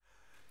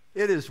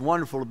It is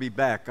wonderful to be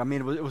back. I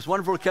mean, it was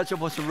wonderful to catch up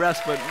with some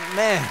rest, but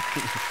man,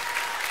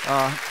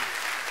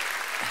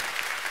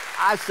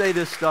 I say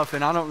this stuff,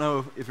 and I don't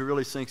know if it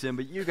really sinks in,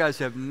 but you guys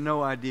have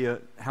no idea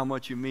how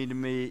much you mean to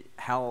me,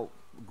 how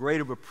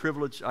great of a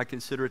privilege I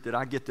consider it that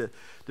I get to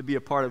be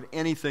a part of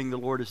anything the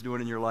Lord is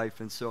doing in your life.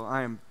 And so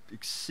I am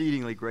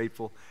exceedingly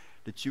grateful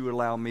that you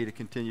allow me to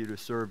continue to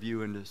serve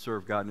you and to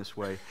serve God in this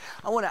way.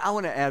 I want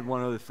to add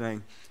one other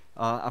thing.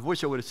 I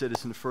wish I would have said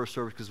this in the first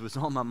service because it was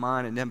on my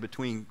mind, and then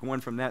between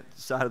going from that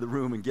side of the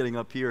room and getting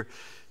up here,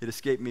 it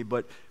escaped me.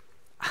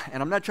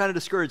 And I'm not trying to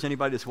discourage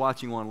anybody that's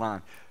watching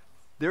online.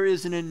 There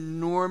is an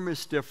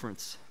enormous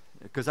difference,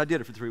 because I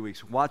did it for 3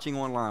 weeks, watching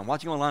online.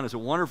 Watching online is a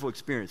wonderful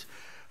experience.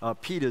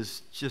 Pete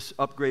has just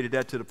upgraded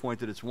that to the point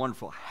that it's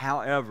wonderful.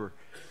 However,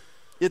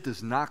 it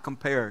does not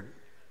compare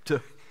to...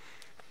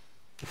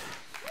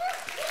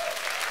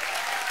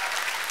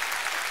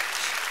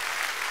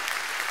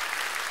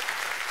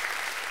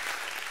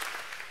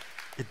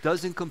 It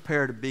doesn't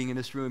compare to being in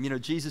this room. You know,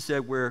 Jesus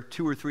said, where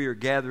 2 or 3 are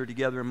gathered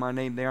together in my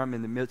name, there I'm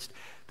in the midst.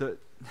 Thank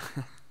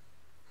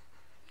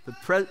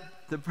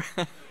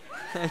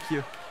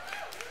you.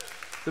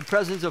 The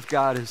presence of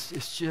God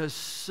is just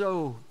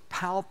so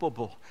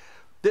palpable.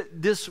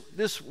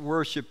 This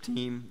worship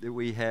team that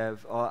we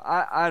have,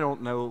 I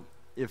don't know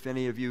if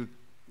any of you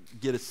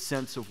get a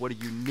sense of what a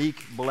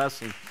unique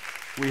blessing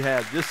we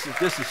have. This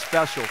is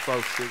special,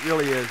 folks. It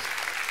really is.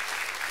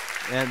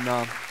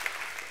 And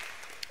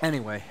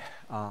anyway,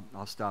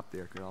 I'll stop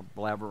there because I'll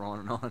blabber on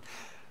and on.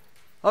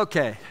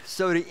 Okay,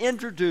 so to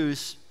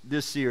introduce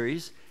this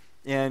series,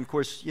 and of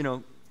course, you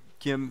know,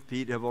 Kim,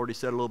 Pete have already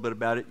said a little bit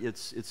about it.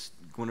 It's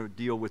going to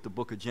deal with the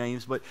book of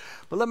James, but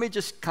let me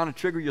just kind of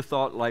trigger your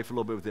thought life a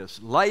little bit with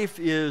this. Life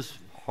is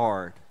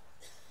hard.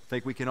 I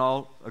think we can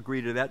all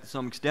agree to that to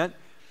some extent.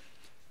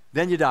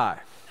 Then you die.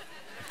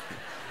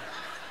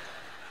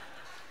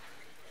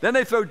 Then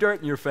they throw dirt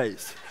in your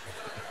face.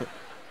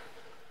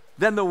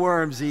 Then the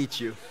worms eat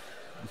you.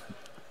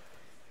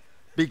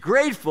 Be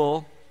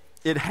grateful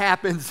it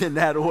happens in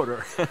that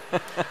order.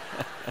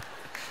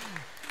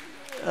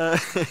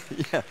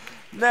 Yeah.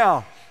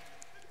 Now,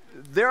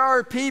 there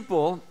are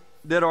people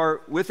that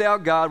are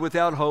without God,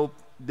 without hope,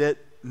 that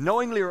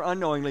knowingly or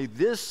unknowingly,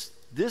 this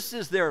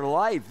is their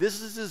life.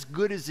 This is as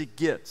good as it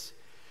gets.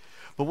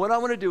 But what I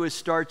want to do is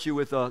start you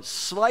with a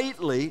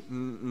slightly,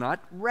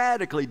 not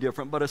radically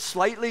different, but a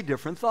slightly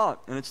different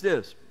thought. And it's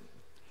this.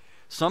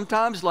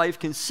 Sometimes life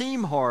can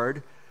seem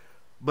hard,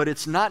 but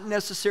it's not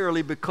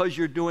necessarily because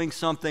you're doing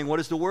something, what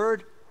is the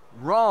word?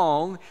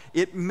 Wrong.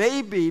 It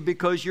may be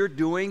because you're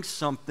doing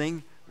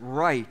something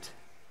right.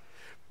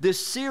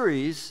 This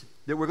series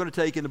that we're going to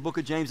take in the book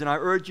of James, and I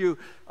urge you,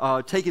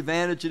 take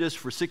advantage of this.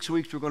 For 6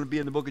 weeks we're going to be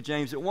in the book of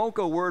James. It won't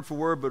go word for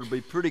word, but it'll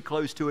be pretty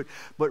close to it.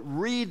 But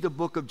read the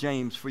book of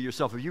James for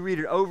yourself. If you read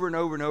it over and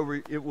over and over,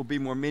 it will be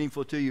more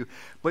meaningful to you.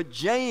 But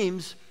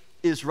James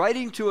is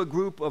writing to a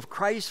group of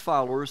Christ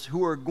followers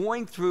who are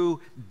going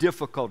through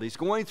difficulties,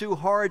 going through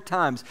hard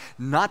times,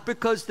 not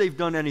because they've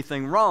done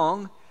anything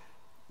wrong,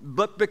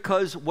 but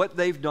because what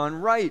they've done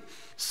right.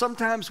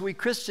 Sometimes we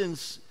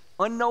Christians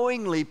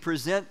unknowingly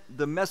present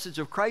the message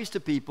of Christ to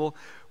people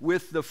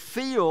with the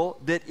feel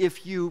that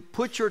if you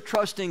put your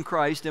trust in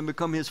Christ and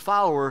become his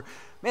follower,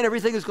 man,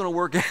 everything is going to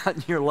work out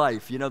in your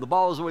life. You know, the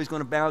ball is always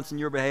going to bounce in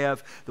your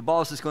behalf. The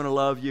boss is going to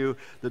love you.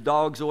 The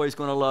dog's always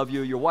going to love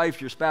you. Your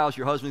wife, your spouse,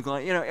 your husband's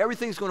going to, you know,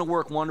 everything's going to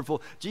work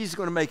wonderful. Jesus is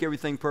going to make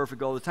everything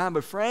perfect all the time.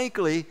 But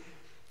frankly,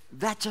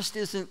 that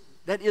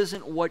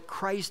isn't what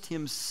Christ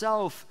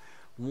himself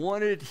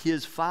wanted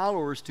his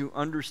followers to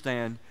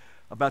understand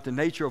about the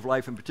nature of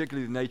life, and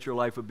particularly the nature of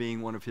life of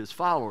being one of his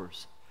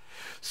followers.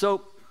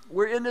 So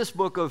we're in this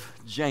book of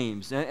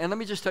James, and let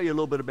me just tell you a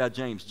little bit about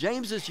James.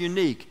 James is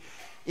unique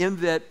in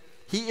that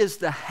he is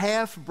the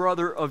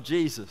half-brother of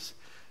Jesus.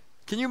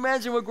 Can you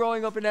imagine what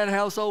growing up in that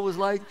household was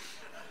like?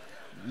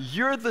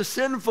 You're the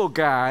sinful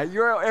guy.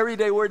 You're an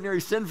everyday, ordinary,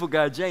 sinful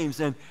guy, James,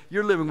 and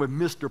you're living with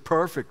Mr.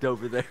 Perfect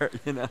over there,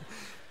 you know.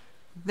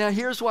 Now,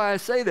 here's why I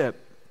say that.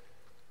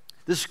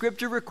 The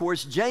scripture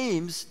records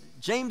James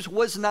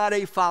was not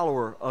a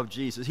follower of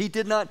Jesus. He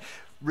did not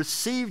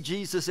receive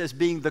Jesus as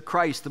being the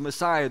Christ, the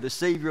Messiah, the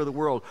Savior of the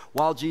world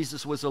while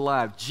Jesus was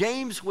alive.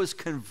 James was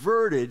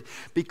converted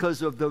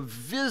because of the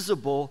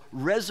visible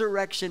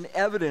resurrection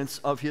evidence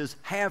of his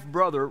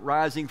half-brother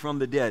rising from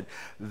the dead.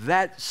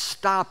 That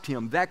stopped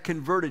him. That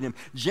converted him.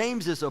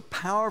 James is a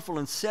powerful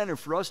incentive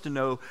for us to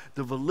know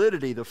the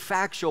validity, the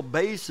factual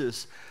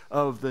basis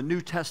of the New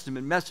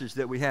Testament message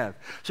that we have.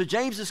 So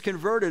James is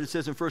converted, it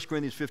says in 1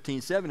 Corinthians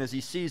 15:7, as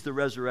he sees the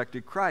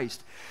resurrected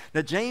Christ.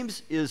 Now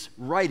James is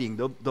writing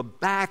the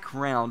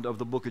background of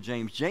the book of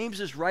James.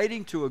 James is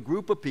writing to a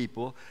group of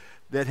people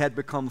that had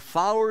become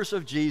followers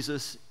of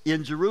Jesus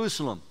in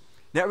Jerusalem.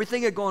 Now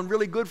everything had gone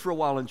really good for a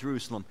while in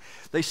Jerusalem.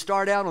 They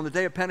start out on the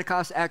day of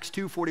Pentecost, Acts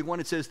 2:41,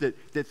 it says that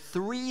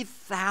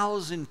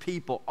 3,000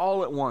 people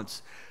all at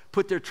once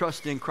put their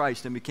trust in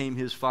Christ and became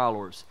his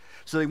followers.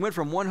 So they went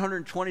from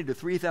 120 to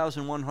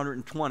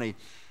 3,120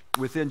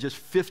 within just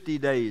 50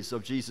 days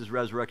of Jesus'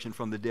 resurrection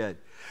from the dead.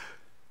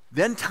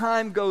 Then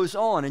time goes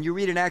on, and you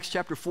read in Acts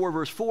chapter 4,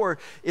 verse 4,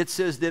 it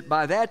says that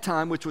by that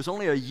time, which was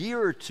only a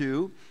year or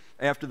two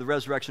after the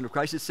resurrection of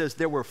Christ, it says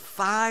there were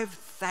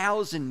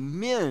 5,000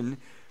 men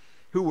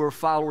who were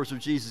followers of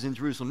Jesus in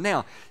Jerusalem.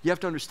 Now, you have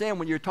to understand,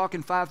 when you're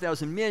talking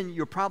 5,000 men,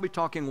 you're probably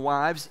talking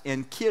wives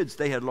and kids.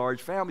 They had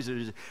large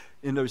families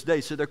in those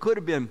days. So there could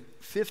have been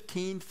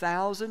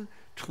 15,000,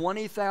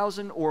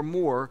 20,000 or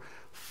more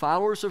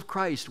followers of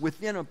Christ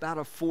within about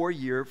a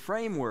 4-year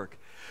framework.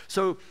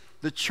 So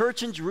the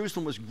church in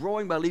Jerusalem was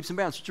growing by leaps and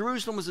bounds.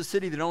 Jerusalem was a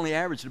city that only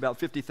averaged about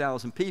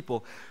 50,000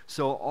 people.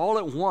 So all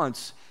at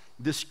once,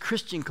 this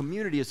Christian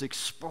community is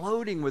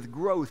exploding with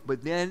growth,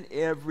 but then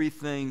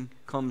everything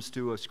comes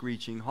to a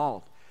screeching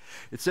halt.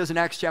 It says in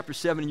Acts chapter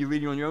 7, and you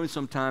read it on your own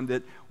sometime,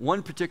 that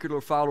one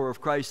particular follower of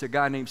Christ, a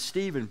guy named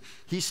Stephen,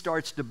 he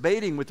starts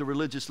debating with the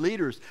religious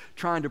leaders,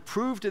 trying to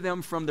prove to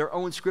them from their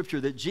own scripture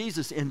that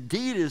Jesus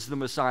indeed is the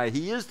Messiah.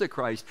 He is the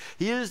Christ.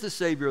 He is the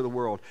Savior of the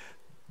world.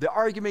 The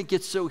argument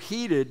gets so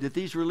heated that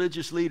these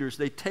religious leaders,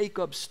 they take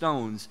up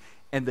stones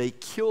and they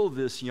kill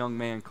this young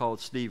man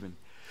called Stephen.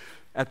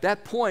 At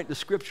that point, the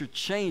scripture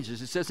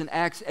changes. It says in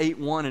Acts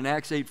 8:1 and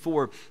Acts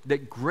 8:4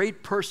 that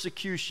great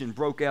persecution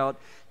broke out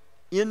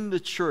in the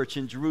church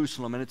in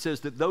Jerusalem. And it says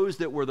that those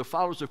that were the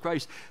followers of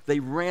Christ, they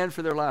ran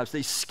for their lives.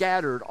 They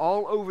scattered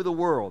all over the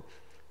world.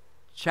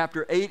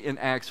 Chapter 8 in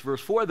Acts,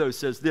 verse 4, though,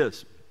 says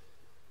this.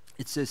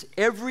 It says,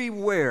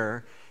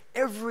 everywhere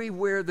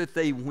that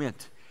they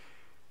went,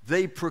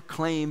 they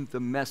proclaimed the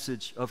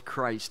message of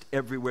Christ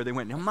everywhere they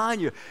went. Now,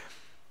 mind you,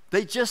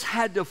 they just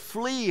had to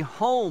flee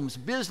homes,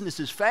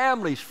 businesses,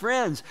 families,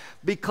 friends,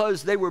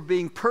 because they were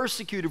being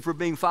persecuted for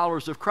being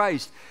followers of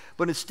Christ.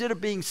 But instead of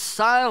being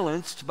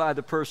silenced by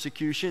the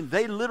persecution,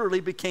 they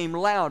literally became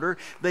louder.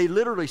 They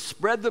literally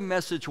spread the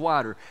message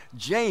wider.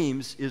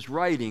 James is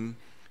writing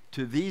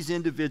to these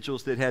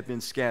individuals that have been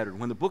scattered.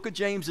 When the book of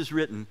James is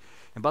written,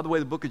 and by the way,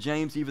 the book of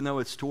James, even though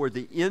it's toward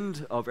the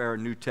end of our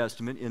New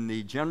Testament in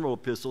the general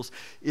epistles,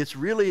 it's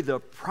really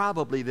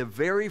probably the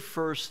very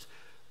first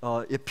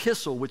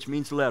epistle, which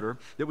means letter,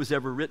 that was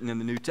ever written in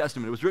the New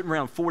Testament. It was written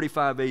around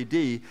 45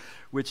 AD,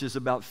 which is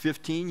about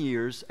 15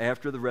 years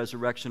after the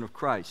resurrection of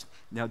Christ.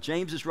 Now,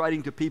 James is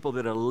writing to people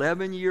that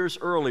 11 years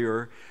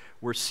earlier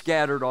were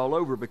scattered all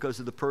over because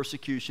of the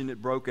persecution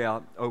that broke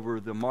out over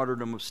the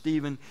martyrdom of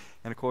Stephen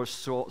and, of course,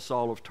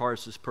 Saul of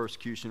Tarsus'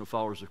 persecution of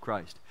followers of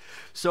Christ.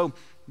 So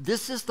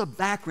this is the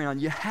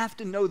background. You have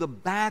to know the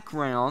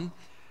background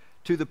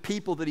to the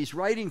people that he's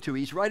writing to.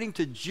 He's writing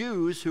to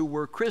Jews who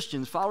were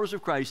Christians, followers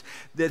of Christ,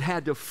 that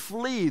had to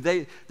flee.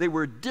 They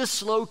were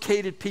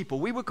dislocated people.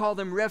 We would call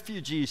them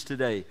refugees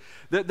today.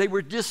 They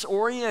were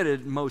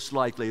disoriented, most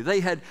likely. They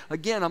had,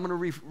 again, I'm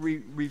going to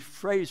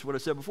rephrase what I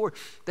said before.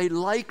 They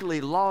likely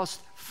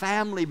lost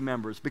family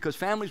members because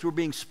families were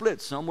being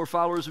split. Some were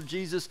followers of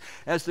Jesus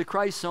as the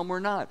Christ, some were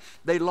not.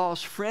 They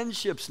lost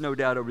friendships, no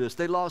doubt, over this.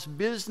 They lost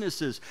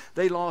businesses.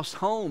 They lost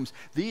homes.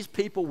 These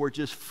people were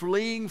just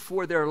fleeing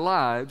for their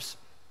lives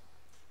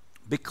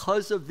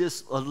because of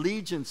this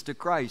allegiance to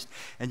Christ.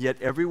 And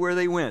yet everywhere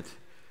they went,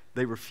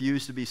 they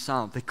refused to be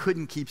silent. They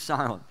couldn't keep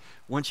silent.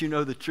 Once you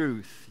know the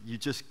truth, you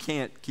just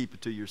can't keep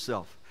it to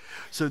yourself.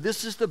 So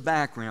this is the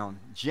background.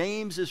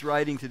 James is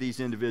writing to these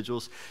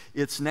individuals.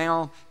 It's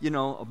now,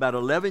 about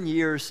 11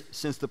 years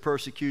since the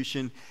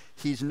persecution.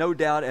 He's no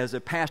doubt, as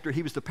a pastor,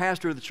 he was the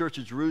pastor of the church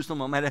of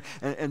Jerusalem.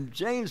 And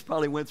James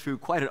probably went through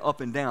quite an up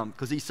and down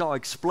because he saw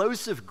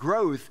explosive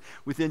growth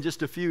within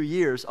just a few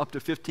years, up to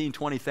 15,000,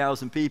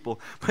 20,000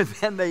 people. But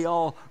then they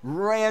all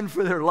ran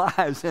for their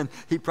lives, and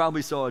he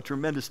probably saw a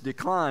tremendous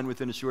decline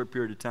within a short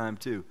period of time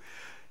too.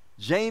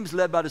 James,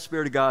 led by the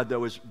Spirit of God,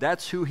 though,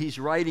 that's who he's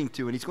writing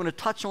to, and he's going to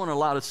touch on a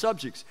lot of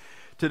subjects.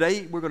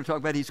 Today, we're going to talk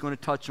about, he's going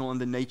to touch on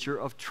the nature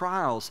of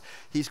trials.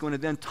 He's going to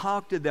then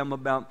talk to them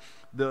about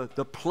the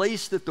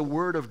place that the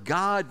Word of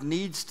God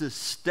needs to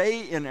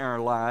stay in our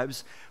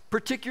lives,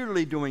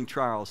 particularly during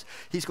trials.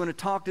 He's going to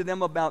talk to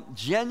them about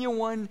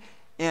genuine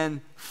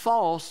and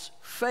false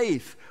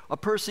faith. A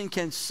person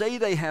can say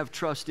they have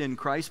trust in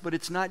Christ, but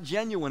it's not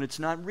genuine, it's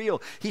not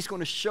real. He's going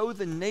to show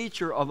the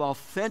nature of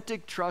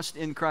authentic trust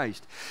in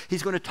Christ.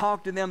 He's going to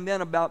talk to them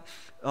then about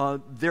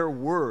their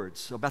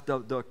words, about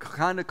the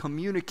kind of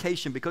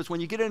communication, because when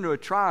you get into a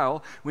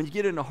trial, when you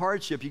get into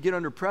hardship, you get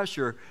under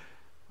pressure.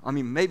 I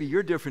mean, maybe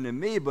you're different than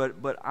me,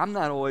 but I'm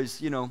not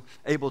always,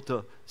 able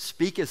to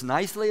speak as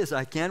nicely as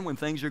I can when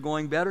things are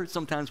going better.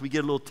 Sometimes we get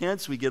a little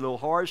tense, we get a little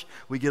harsh,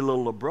 we get a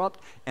little abrupt,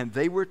 and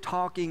they were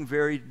talking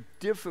very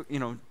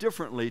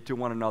differently to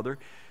one another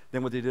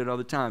than what they did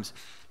other times.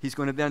 He's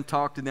going to then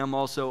talk to them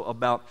also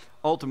about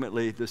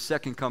ultimately the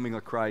second coming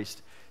of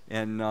Christ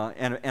and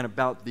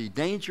about the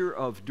danger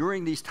of,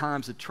 during these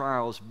times of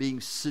trials, being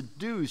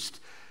seduced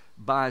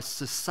by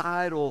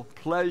societal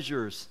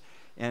pleasures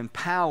and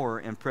power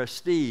and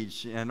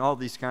prestige and all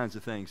these kinds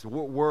of things.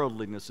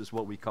 Worldliness is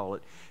what we call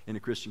it in the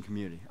Christian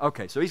community.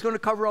 Okay, so he's going to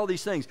cover all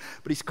these things,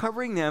 but he's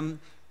covering them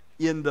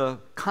in the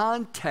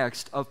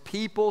context of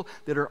people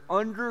that are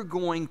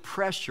undergoing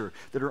pressure,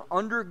 that are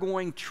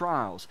undergoing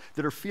trials,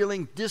 that are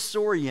feeling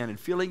disoriented,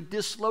 feeling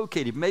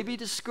dislocated, maybe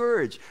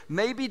discouraged,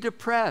 maybe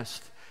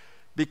depressed,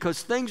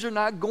 because things are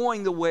not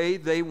going the way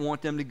they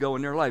want them to go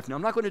in their life. Now,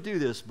 I'm not going to do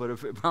this, but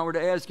if I were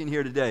to ask in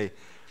here today,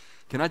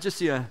 can I just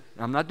see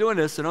I'm not doing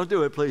this, so don't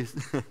do it, please.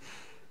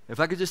 If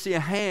I could just see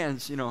a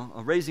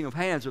raising of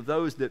hands of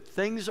those that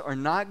things are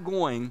not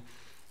going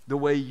the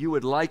way you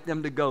would like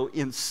them to go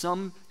in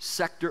some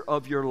sector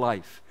of your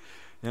life.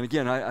 And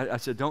again, I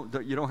said,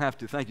 you don't have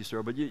to, thank you,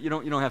 sir, but you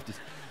don't have to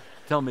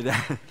tell me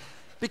that.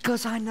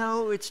 Because I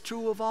know it's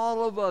true of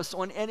all of us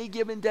on any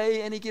given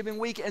day, any given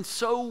week, and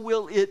so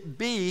will it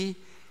be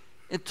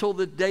until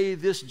the day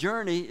this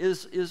journey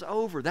is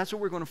over. That's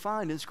what we're going to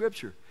find in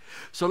Scripture.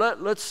 So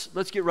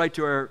let's get right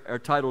to our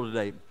title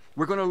today.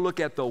 We're going to look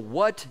at the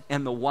what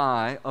and the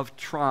why of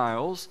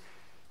trials,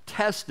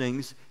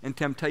 testings, and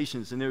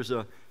temptations. And there's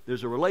a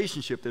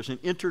relationship, there's an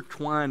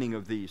intertwining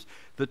of these.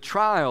 The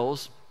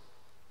trials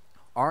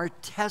are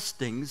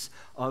testings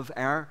of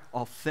our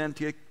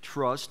authentic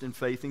trust and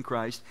faith in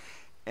Christ,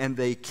 and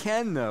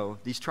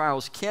these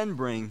trials can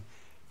bring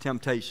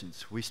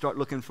temptations. We start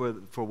looking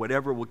for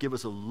whatever will give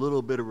us a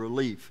little bit of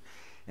relief,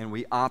 and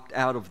we opt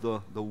out of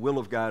the will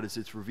of God as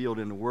it's revealed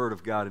in the Word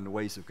of God and the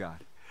ways of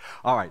God.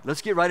 All right,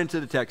 let's get right into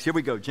the text. Here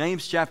we go,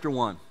 James chapter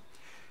 1.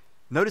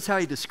 Notice how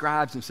he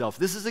describes himself.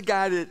 This is a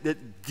guy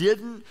that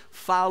didn't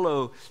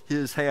follow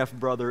his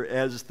half-brother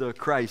as the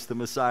Christ, the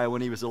Messiah,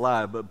 when he was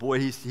alive. But boy,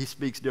 he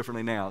speaks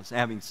differently now,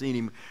 having seen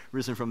him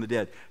risen from the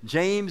dead.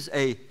 James,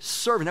 a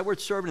servant. That word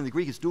servant in the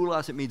Greek is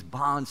doulos. It means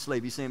bond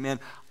slave. He's saying, man,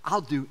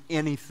 I'll do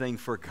anything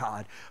for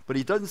God. But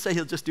he doesn't say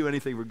he'll just do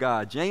anything for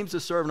God. James, a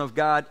servant of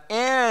God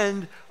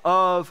and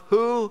of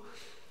who?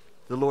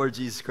 The Lord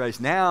Jesus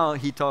Christ. Now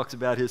he talks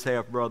about his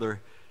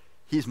half-brother.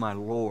 He's my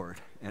Lord.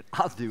 And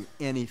I'll do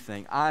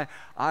anything.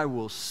 I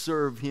will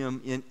serve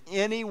him in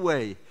any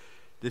way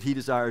that he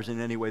desires, in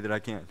any way that I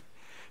can.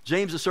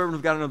 James, a servant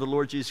of God and of the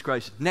Lord Jesus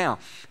Christ. Now,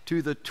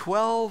 to the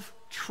 12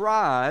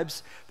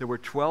 tribes, there were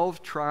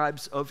 12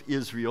 tribes of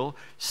Israel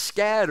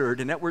scattered,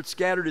 and that word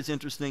scattered is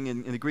interesting.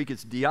 In the Greek,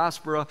 it's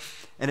diaspora,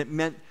 and it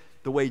meant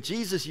the way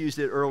Jesus used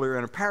it earlier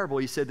in a parable.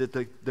 He said that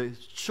the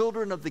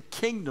children of the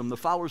kingdom, the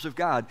followers of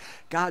God,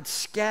 God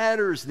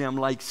scatters them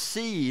like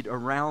seed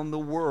around the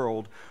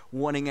world,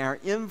 wanting our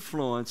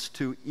influence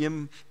to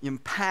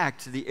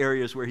impact the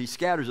areas where he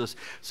scatters us.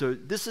 So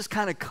this is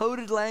kind of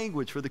coded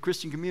language for the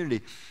Christian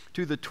community.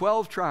 To the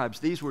 12 tribes,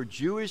 these were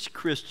Jewish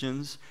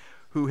Christians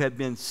who had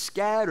been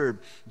scattered.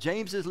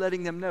 James is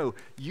letting them know,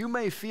 you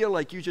may feel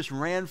like you just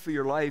ran for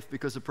your life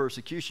because of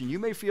persecution. You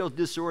may feel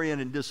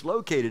disoriented and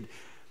dislocated,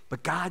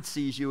 but God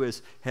sees you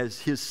as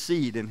his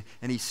seed, and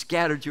he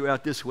scattered you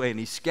out this way, and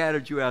he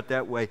scattered you out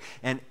that way.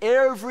 And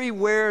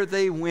everywhere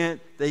they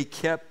went, they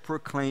kept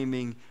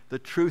proclaiming the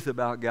truth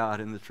about God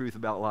and the truth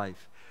about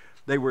life.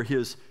 They were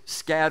his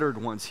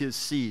scattered ones, his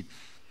seed.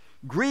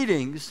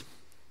 Greetings,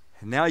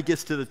 and now he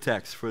gets to the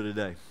text for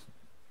today.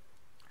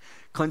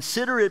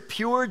 Consider it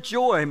pure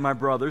joy, my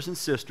brothers and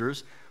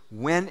sisters,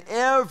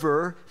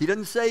 whenever, he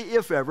doesn't say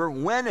if ever,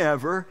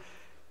 whenever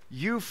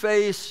you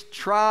face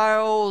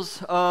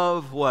trials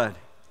of what?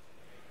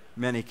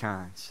 Many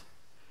kinds.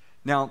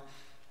 Now,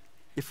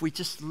 if we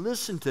just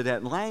listen to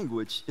that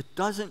language, it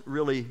doesn't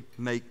really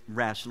make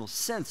rational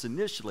sense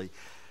initially.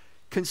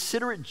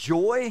 Consider it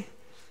joy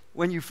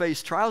when you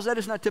face trials. That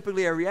is not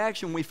typically our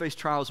reaction when we face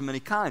trials of many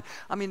kinds.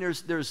 I mean,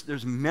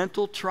 there's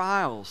mental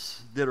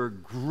trials that are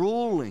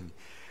grueling.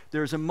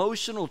 There's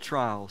emotional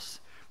trials.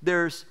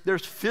 There's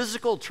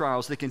physical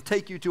trials that can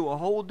take you to a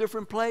whole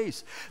different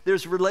place.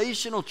 There's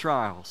relational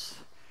trials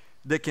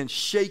that can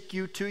shake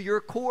you to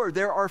your core.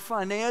 There are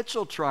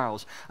financial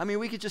trials. I mean,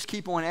 we could just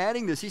keep on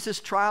adding this. He says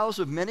trials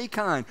of many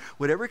kind.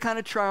 Whatever kind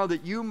of trial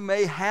that you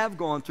may have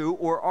gone through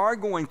or are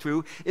going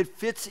through, it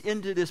fits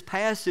into this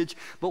passage.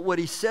 But what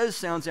he says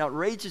sounds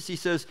outrageous. He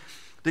says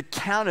to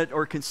count it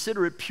or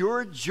consider it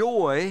pure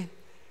joy,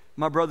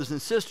 my brothers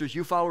and sisters,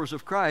 you followers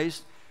of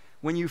Christ,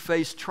 when you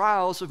face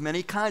trials of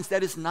many kinds.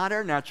 That is not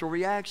our natural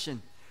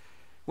reaction.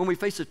 When we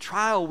face a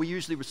trial, we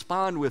usually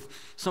respond with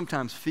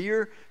sometimes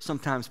fear,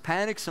 sometimes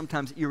panic,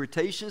 sometimes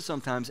irritation,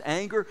 sometimes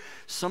anger.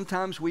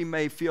 Sometimes we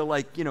may feel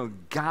like,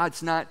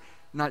 God's not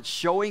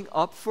showing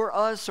up for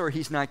us, or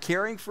he's not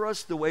caring for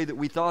us the way that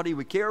we thought he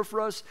would care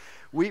for us.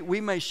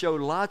 We may show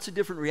lots of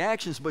different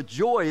reactions, but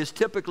joy is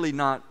typically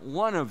not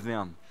one of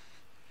them.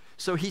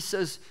 So he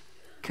says,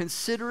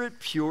 consider it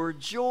pure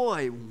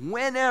joy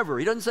whenever.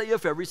 He doesn't say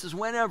if ever, he says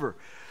whenever.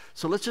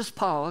 So let's just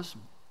pause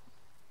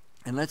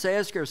and let's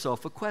ask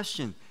ourselves a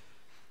question.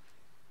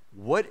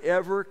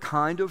 Whatever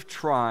kind of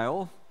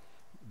trial,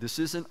 this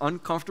is an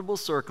uncomfortable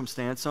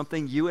circumstance,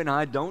 something you and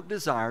I don't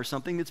desire,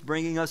 something that's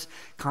bringing us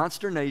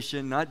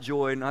consternation, not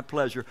joy, not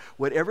pleasure.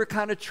 Whatever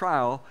kind of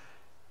trial,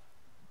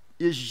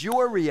 is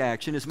your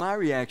reaction, is my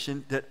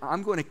reaction, that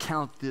I'm going to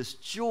count this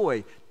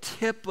joy?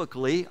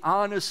 Typically,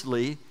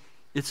 honestly,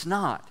 it's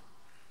not.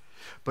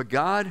 But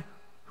God,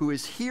 who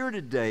is here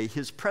today.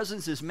 His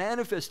presence is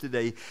manifest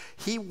today.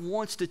 He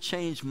wants to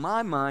change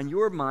my mind,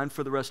 your mind,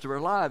 for the rest of our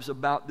lives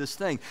about this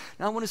thing.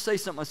 Now, I want to say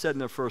something I said in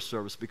the first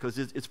service, because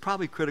it's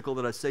probably critical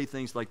that I say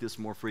things like this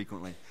more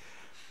frequently.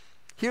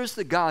 Here's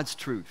the God's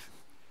truth.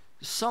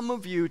 Some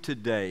of you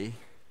today,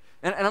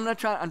 and I'm not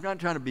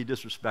trying to be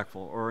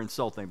disrespectful or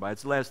insult anybody.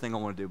 It's the last thing I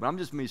want to do, but I'm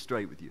just being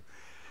straight with you,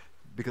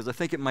 because I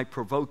think it might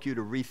provoke you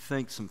to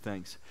rethink some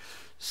things.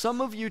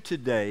 Some of you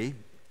today,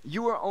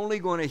 you are only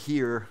going to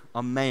hear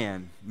a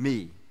man,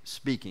 me,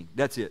 speaking.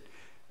 That's it.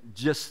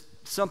 Just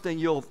something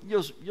you'll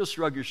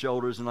shrug your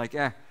shoulders and like,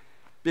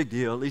 big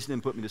deal. At least it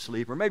didn't put me to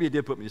sleep. Or maybe it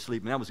did put me to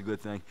sleep, and that was a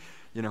good thing,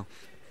 you know.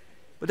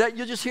 But that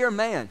you'll just hear a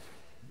man.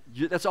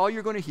 That's all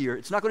you're going to hear.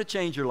 It's not going to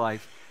change your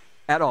life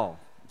at all.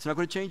 It's not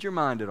going to change your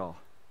mind at all.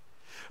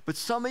 But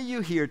some of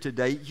you here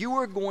today, you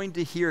are going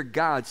to hear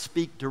God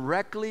speak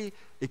directly,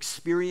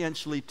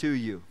 experientially to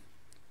you.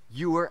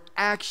 You are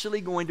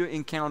actually going to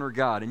encounter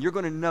God, and you're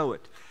going to know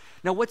it.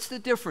 Now, what's the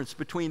difference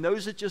between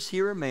those that just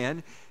hear a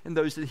man and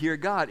those that hear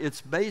God?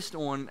 It's based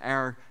on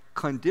our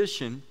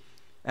condition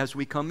as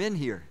we come in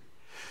here.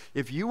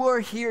 If you are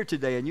here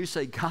today and you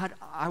say, God,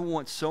 I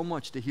want so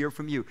much to hear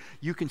from you.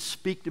 You can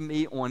speak to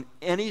me on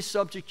any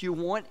subject you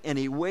want,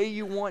 any way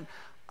you want.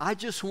 I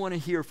just want to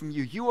hear from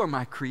you. You are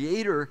my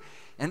creator,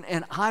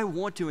 and I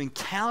want to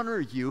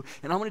encounter you.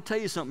 And I want to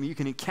tell you something. You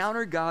can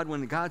encounter God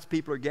when God's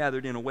people are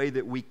gathered in a way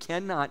that we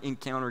cannot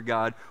encounter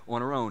God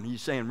on our own. You're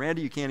saying,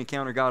 Randy, you can't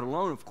encounter God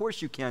alone. Of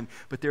course you can,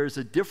 but there is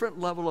a different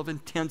level of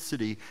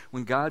intensity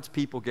when God's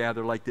people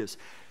gather like this.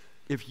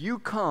 If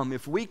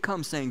we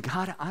come saying,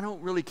 God, I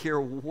don't really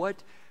care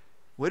what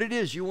it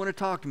is you want to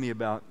talk to me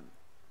about.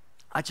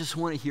 I just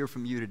want to hear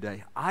from you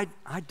today. I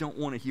don't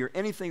want to hear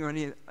anything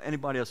or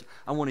anybody else.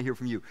 I want to hear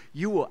from you.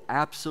 You will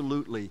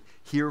absolutely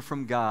hear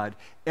from God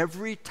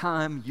every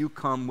time you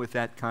come with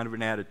that kind of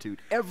an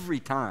attitude. Every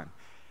time.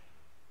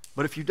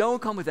 But if you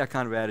don't come with that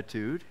kind of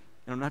attitude,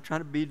 and I'm not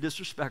trying to be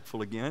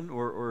disrespectful again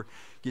or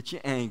get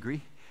you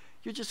angry,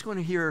 you're just going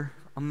to hear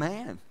a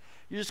man.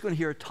 You're just going to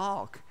hear a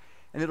talk.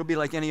 And it'll be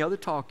like any other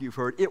talk you've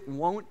heard. It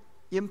won't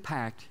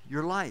impact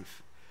your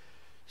life.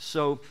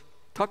 So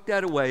tuck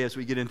that away as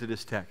we get into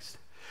this text.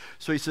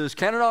 So he says,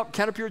 count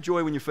up your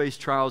joy when you face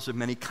trials of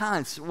many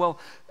kinds. Well,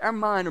 our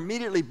mind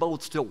immediately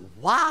bolts to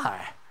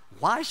why?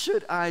 Why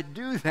should I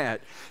do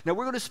that? Now,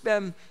 we're going to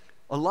spend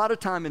a lot of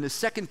time in the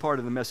second part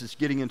of the message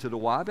getting into the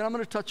why, but I'm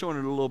going to touch on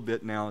it a little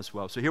bit now as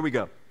well. So here we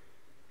go.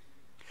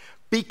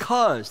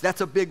 Because,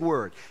 that's a big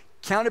word.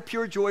 Count up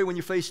your joy when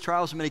you face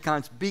trials of many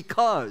kinds.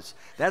 Because,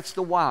 that's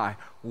the why.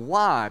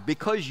 Why?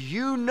 Because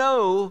you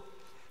know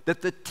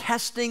that the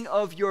testing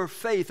of your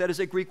faith, that is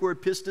a Greek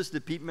word pistis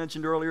that Pete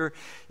mentioned earlier.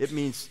 It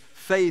means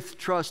faith,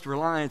 trust,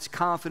 reliance,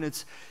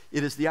 confidence.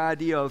 It is the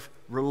idea of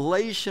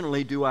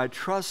relationally, do I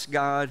trust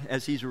God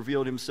as he's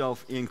revealed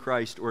himself in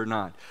Christ or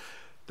not?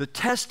 The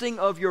testing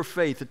of your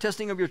faith, the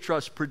testing of your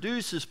trust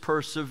produces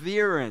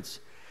perseverance.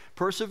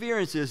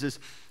 Perseverance is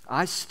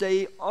I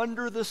stay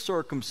under the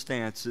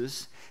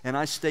circumstances and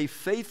I stay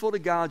faithful to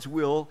God's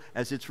will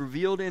as it's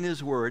revealed in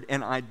his word,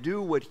 and I do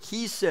what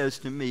he says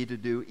to me to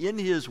do in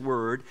his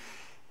word,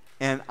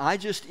 and I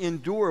just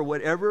endure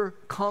whatever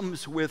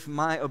comes with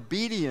my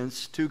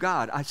obedience to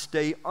God. I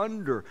stay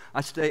under.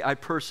 I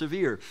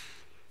persevere.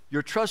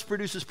 Your trust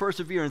produces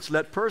perseverance.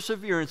 Let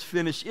perseverance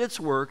finish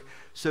its work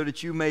so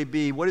that you may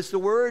be, what is the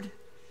word?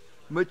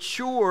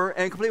 Mature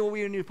and complete. What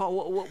we need,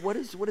 Paul. What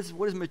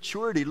does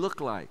maturity look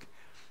like?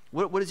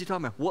 What is he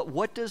talking about?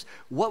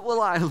 What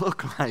will I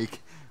look like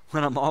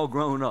when I'm all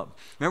grown up?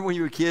 Remember when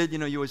you were a kid,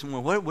 you always wonder,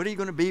 what are you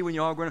going to be when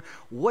you're all grown up?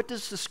 What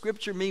does the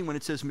scripture mean when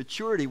it says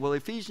maturity? Well,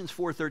 Ephesians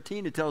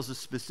 4:13, it tells us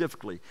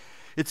specifically.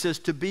 It says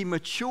to be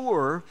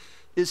mature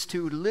is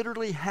to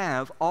literally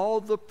have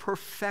all the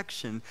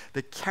perfection,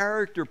 the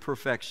character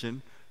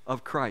perfection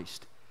of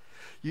Christ.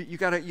 You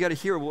got to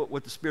hear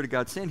what the Spirit of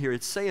God's saying here.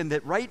 It's saying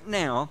that right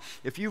now,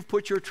 if you've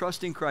put your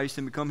trust in Christ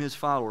and become his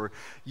follower,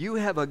 you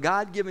have a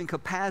God-given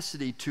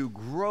capacity to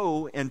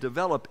grow and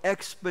develop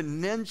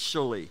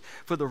exponentially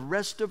for the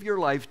rest of your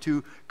life,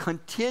 to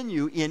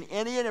continue in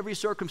any and every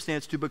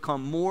circumstance to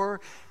become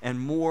more and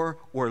more,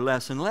 or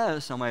less and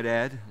less, I might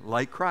add,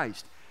 like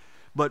Christ.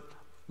 But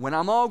when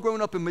I'm all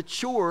grown up and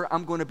mature,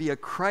 I'm going to be a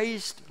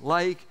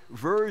Christ-like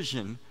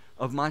version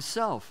of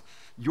myself.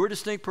 Your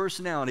distinct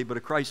personality, but a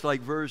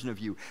Christ-like version of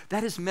you.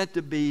 That is meant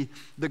to be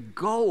the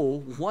goal,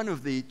 one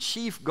of the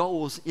chief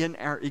goals in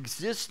our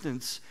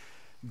existence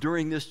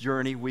during this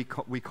journey we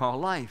call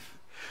life.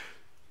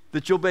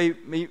 That you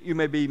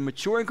may be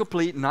mature and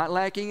complete, not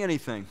lacking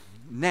anything.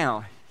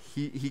 Now,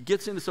 he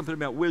gets into something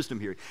about wisdom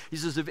here. He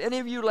says, if any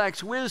of you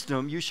lacks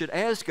wisdom, you should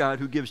ask God,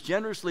 who gives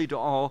generously to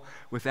all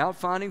without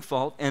finding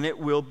fault, and it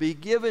will be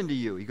given to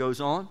you. He goes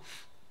on,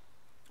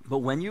 but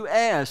when you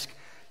ask,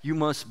 you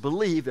must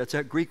believe, that's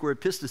that Greek word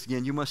pistis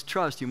again, you must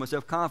trust, you must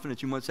have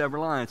confidence, you must have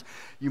reliance.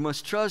 You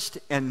must trust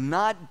and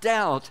not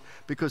doubt,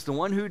 because the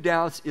one who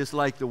doubts is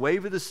like the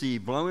wave of the sea,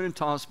 blown and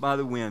tossed by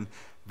the wind.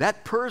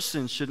 That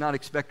person should not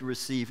expect to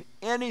receive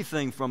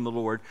anything from the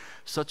Lord.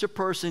 Such a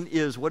person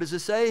is, what does it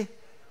say?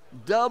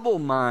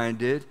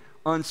 double-minded,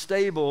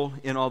 unstable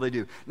in all they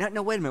do.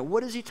 Now, wait a minute.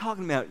 What is he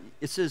talking about?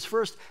 It says,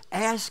 first,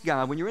 ask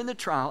God. When you're in the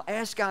trial,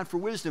 ask God for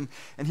wisdom,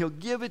 and he'll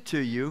give it to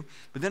you.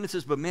 But then it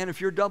says, but man,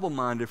 if you're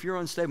double-minded, if you're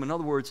unstable, in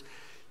other words,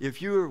 if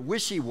you're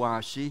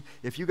wishy-washy,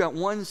 if you got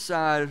one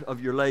side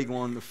of your leg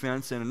on the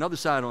fence and another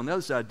side on the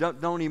other side,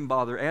 don't even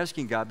bother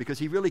asking God, because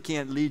he really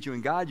can't lead you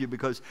and guide you,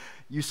 because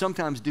you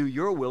sometimes do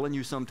your will and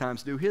you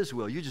sometimes do his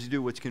will. You just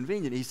do what's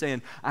convenient. He's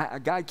saying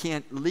God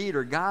can't lead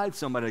or guide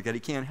somebody like that. He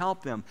can't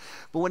help them.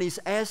 But when he's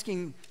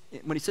asking,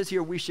 when he says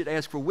here we should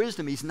ask for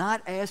wisdom, he's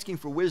not asking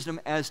for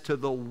wisdom as to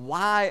the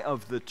why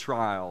of the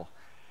trial.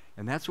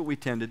 And that's what we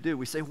tend to do.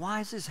 We say, why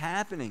is this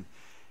happening?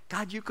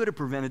 God, you could have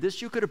prevented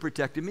this. You could have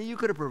protected me. You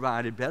could have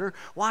provided better.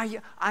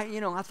 Why?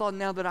 I thought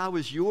now that I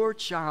was your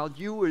child,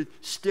 you would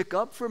stick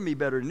up for me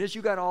better than this.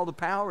 You got all the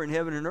power in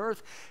heaven and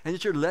earth, and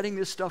yet you're letting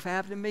this stuff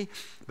happen to me.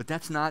 But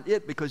that's not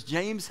it, because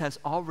James has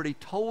already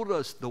told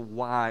us the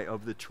why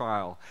of the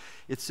trial.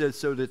 It says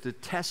so that the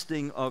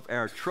testing of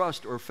our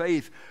trust or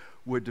faith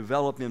would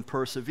develop in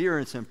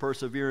perseverance, and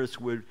perseverance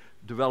would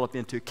develop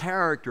into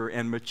character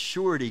and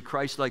maturity,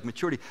 Christ-like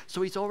maturity.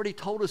 So he's already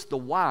told us the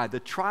why. The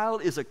trial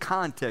is a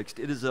context.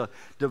 It is a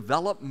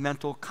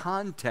developmental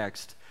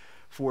context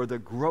for the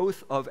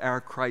growth of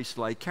our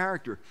Christ-like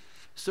character.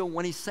 So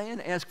when he's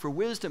saying ask for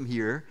wisdom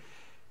here,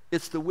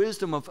 it's the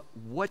wisdom of,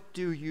 what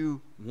do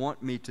you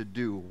want me to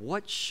do?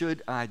 What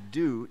should I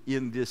do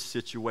in this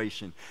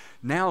situation?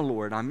 Now,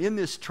 Lord, I'm in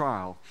this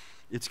trial.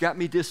 It's got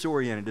me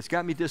disoriented. It's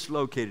got me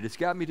dislocated. It's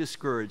got me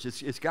discouraged.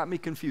 It's got me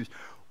confused.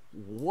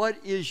 What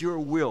is your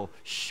will?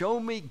 Show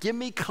me, give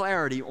me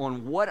clarity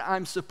on what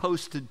I'm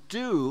supposed to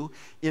do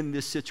in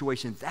this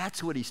situation.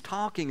 That's what he's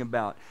talking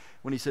about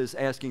when he says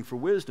asking for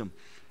wisdom.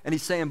 And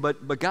he's saying,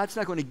 but God's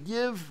not going to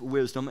give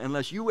wisdom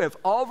unless you have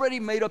already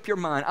made up your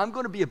mind. I'm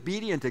going to be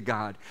obedient to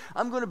God.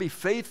 I'm going to be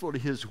faithful to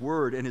his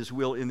word and his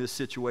will in this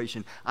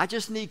situation. I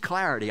just need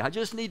clarity. I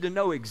just need to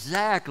know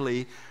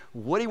exactly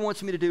what he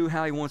wants me to do,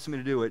 how he wants me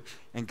to do it.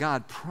 And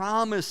God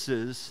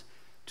promises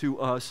to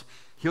us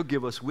he'll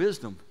give us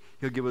wisdom.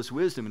 He'll give us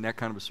wisdom in that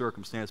kind of a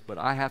circumstance. But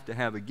I have to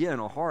have, again,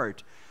 a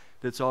heart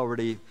that's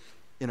already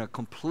in a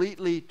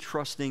completely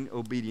trusting,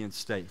 obedient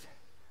state.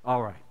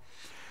 All right.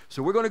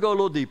 So we're going to go a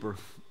little deeper.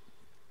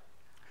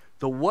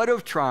 The what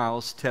of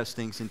trials,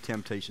 testings, and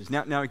temptations.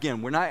 Now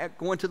again, we're not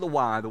going to the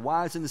why. The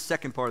why is in the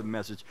second part of the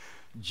message.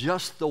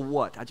 Just the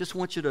what. I just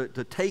want you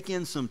to take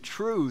in some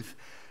truth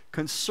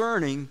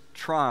concerning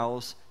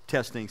trials,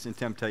 testings, and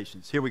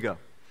temptations. Here we go.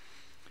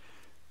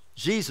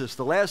 Jesus,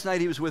 the last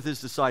night he was with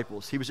his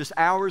disciples, he was just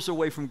hours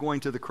away from going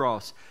to the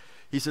cross.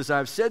 He says,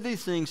 I've said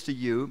these things to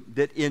you,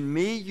 that in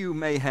me you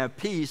may have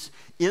peace.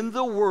 In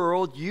the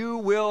world you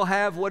will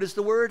have, what is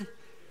the word?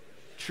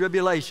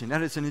 Tribulation.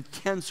 That is an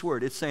intense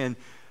word. It's saying,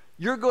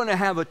 you're going to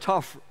have a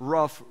tough,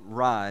 rough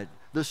ride.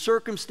 The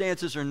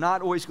circumstances are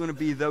not always going to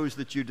be those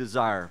that you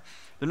desire.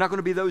 They're not going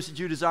to be those that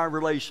you desire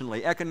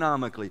relationally,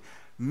 economically,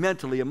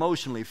 mentally,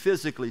 emotionally,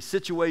 physically,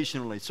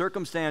 situationally,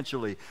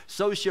 circumstantially,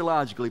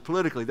 sociologically,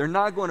 politically. They're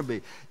not going to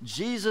be.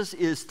 Jesus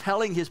is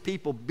telling his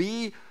people,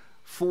 be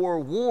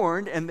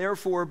forewarned and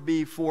therefore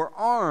be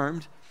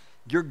forearmed.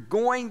 You're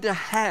going to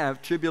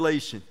have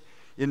tribulation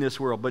in this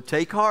world, but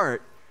take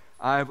heart,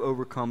 I've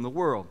overcome the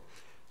world.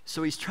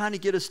 So he's trying to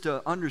get us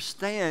to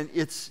understand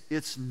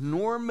it's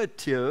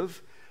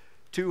normative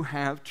to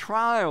have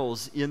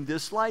trials in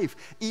this life,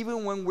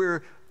 even when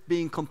we're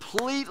being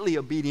completely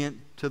obedient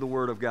to the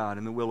Word of God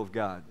and the will of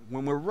God,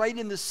 when we're right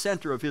in the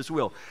center of his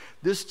will.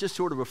 This just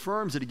sort of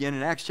affirms it again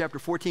in Acts chapter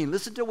 14.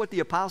 Listen to what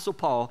the Apostle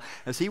Paul,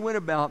 as he went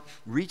about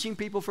reaching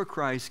people for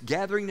Christ,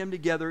 gathering them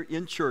together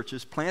in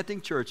churches, planting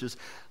churches,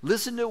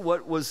 listen to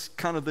what was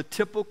kind of the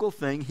typical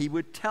thing he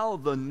would tell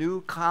the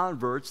new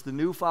converts, the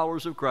new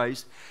followers of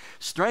Christ,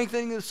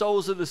 strengthening the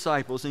souls of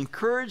disciples,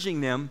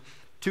 encouraging them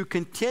to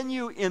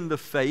continue in the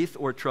faith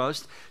or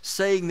trust,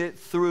 saying that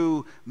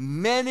through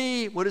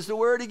many, what is the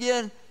word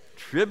again?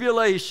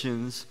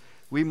 Tribulations,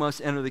 we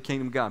must enter the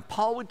kingdom of God.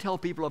 Paul would tell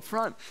people up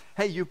front,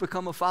 hey, you've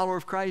become a follower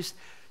of Christ.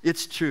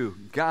 It's true.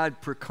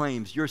 God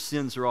proclaims your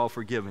sins are all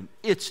forgiven.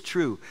 It's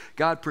true.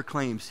 God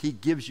proclaims he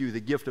gives you the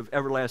gift of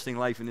everlasting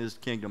life in his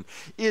kingdom.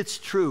 It's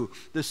true.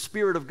 The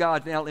Spirit of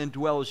God now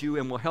indwells you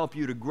and will help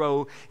you to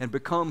grow and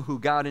become who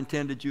God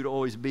intended you to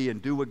always be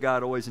and do what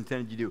God always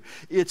intended you to do.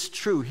 It's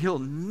true. He'll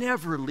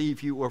never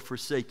leave you or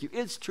forsake you.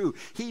 It's true.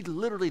 He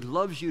literally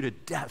loves you to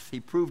death. He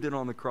proved it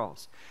on the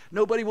cross.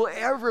 Nobody will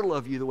ever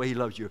love you the way he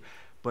loves you.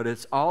 But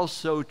it's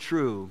also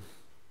true,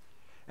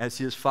 as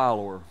his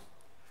follower,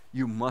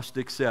 you must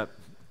accept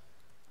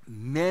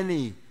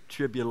many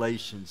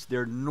tribulations.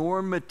 They're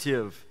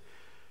normative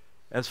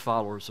as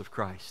followers of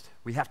Christ.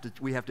 We have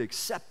to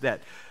accept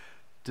that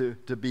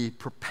to be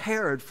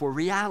prepared for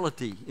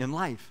reality in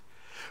life.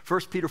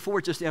 1 Peter 4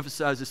 just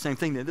emphasizes the same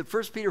thing.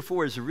 1 Peter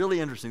 4 is really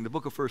interesting, the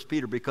book of 1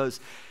 Peter, because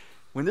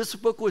when this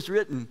book was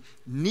written,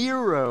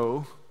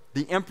 Nero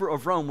the emperor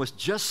of Rome, was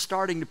just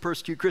starting to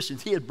persecute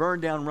Christians. He had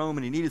burned down Rome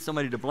and he needed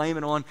somebody to blame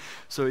it on.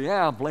 So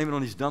blame it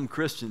on these dumb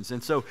Christians.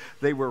 And so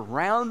they were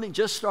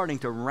just starting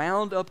to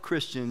round up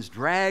Christians,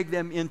 drag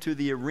them into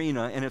the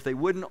arena, and if they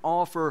wouldn't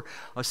offer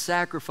a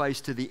sacrifice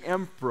to the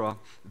emperor,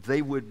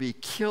 they would be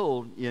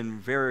killed in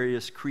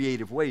various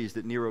creative ways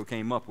that Nero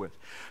came up with.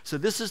 So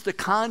this is the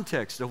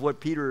context of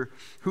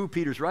who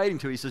Peter's writing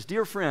to. He says,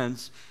 dear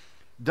friends,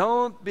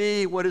 don't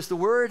be, what is the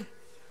word?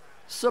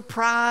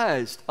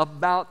 Surprised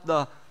about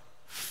the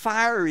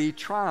fiery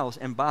trials.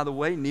 And by the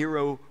way,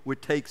 Nero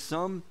would take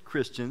some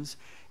Christians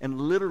and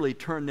literally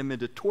turn them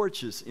into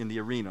torches in the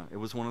arena. It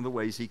was one of the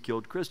ways he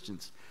killed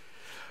Christians.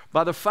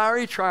 By the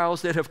fiery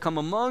trials that have come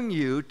among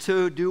you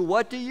to do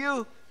what to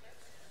you?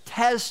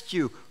 Test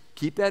you.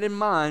 Keep that in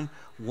mind.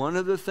 One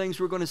of the things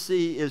we're going to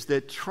see is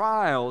that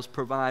trials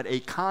provide a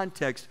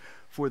context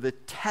for the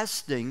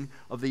testing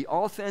of the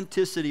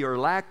authenticity or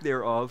lack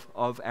thereof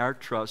of our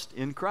trust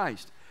in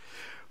Christ.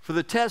 For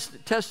the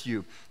test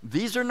you.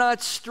 These are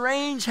not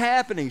strange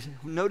happenings.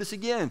 Notice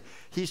again,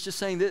 he's just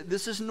saying that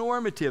this is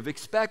normative.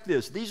 Expect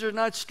this. These are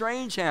not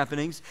strange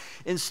happenings.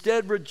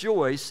 Instead,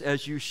 rejoice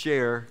as you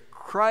share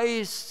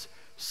Christ's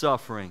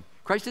suffering.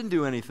 Christ didn't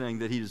do anything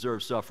that he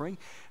deserved suffering.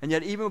 And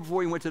yet, even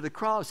before he went to the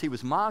cross, he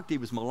was mocked, he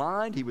was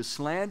maligned, he was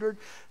slandered.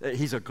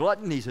 He's a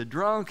glutton, he's a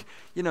drunk.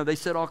 They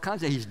said all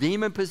kinds of things. He's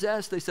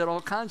demon-possessed. They said all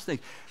kinds of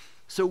things.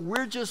 So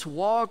we're just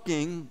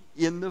walking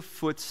in the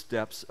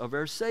footsteps of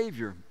our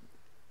Savior.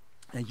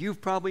 And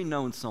you've probably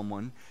known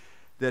someone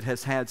that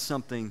has had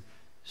something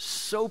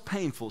so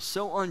painful,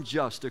 so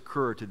unjust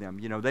occur to them.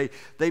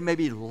 They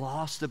maybe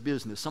lost a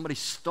business. Somebody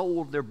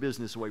stole their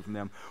business away from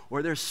them,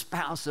 or their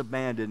spouse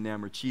abandoned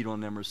them or cheated on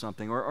them or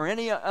something, or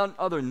any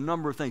other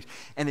number of things.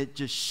 And it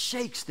just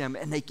shakes them,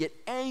 and they get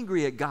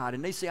angry at God.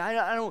 And they say,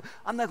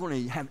 I'm not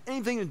going to have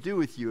anything to do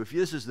with you if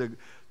this is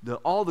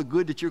all the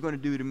good that you're going to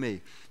do to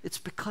me. It's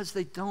because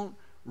they don't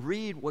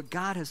read what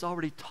God has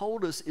already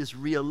told us is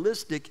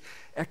realistic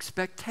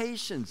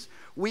expectations.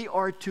 We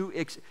are to,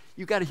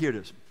 you got to hear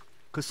this,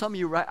 because some of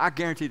you, I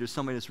guarantee there's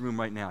somebody in this room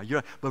right now.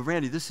 But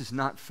Randy, this is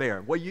not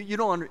fair. Well, you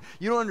don't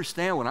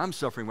understand what I'm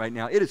suffering right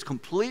now. It is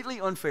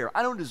completely unfair.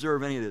 I don't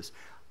deserve any of this.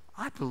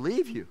 I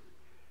believe you.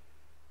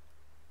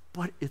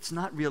 But it's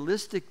not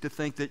realistic to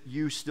think that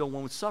you still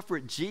won't suffer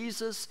it.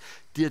 Jesus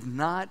did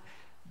not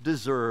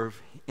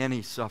deserve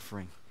any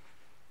suffering.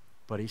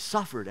 But he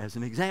suffered as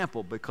an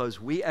example,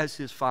 because we as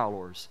his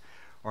followers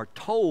are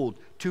told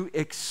to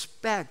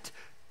expect,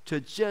 to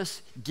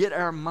just get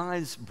our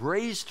minds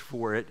braced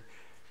for it,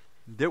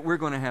 that we're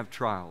going to have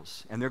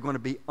trials, and they're going to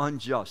be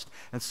unjust,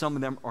 and some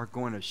of them are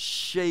going to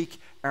shake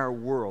our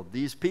world.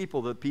 These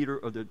people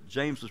that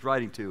James was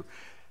writing to,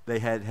 they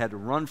had to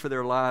run for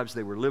their lives.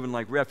 They were living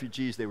like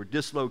refugees. They were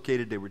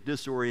dislocated. They were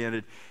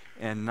disoriented,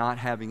 and not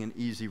having an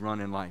easy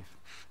run in life.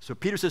 So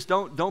Peter says,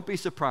 don't be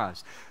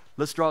surprised.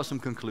 Let's draw some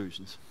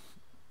conclusions.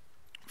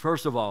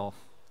 First of all,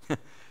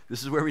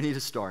 this is where we need to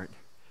start.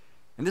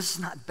 And this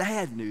is not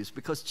bad news,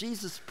 because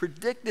Jesus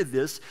predicted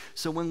this,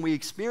 so when we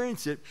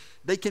experience it,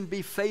 they can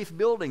be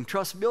faith-building,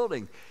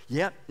 trust-building.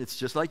 Yep, it's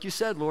just like you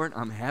said, Lord,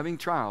 I'm having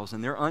trials,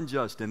 and they're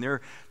unjust, and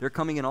they're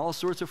coming in all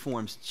sorts of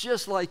forms,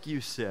 just like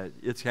you said,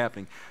 it's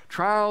happening.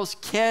 Trials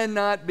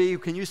cannot be,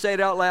 can you say it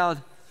out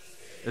loud?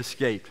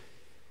 Escaped.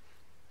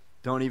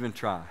 Don't even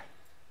try.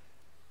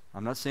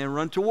 I'm not saying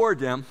run toward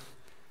them,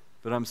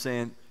 but I'm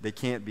saying they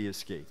can't be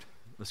escaped.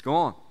 Let's go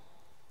on.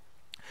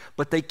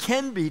 But they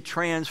can be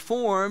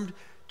transformed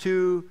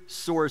to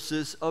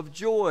sources of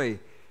joy.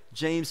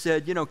 James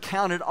said,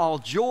 count it all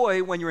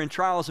joy when you're in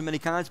trials of many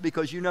kinds,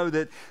 because you know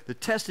that the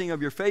testing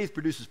of your faith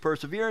produces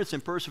perseverance,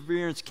 and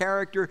perseverance,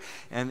 character,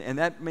 and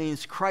that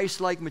means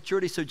Christ-like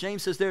maturity. So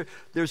James says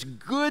there's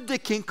good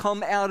that can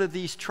come out of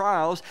these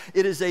trials.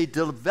 It is a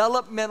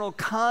developmental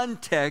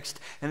context,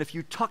 and if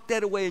you tuck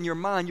that away in your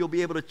mind, you'll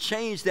be able to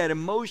change that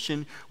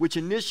emotion, which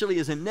initially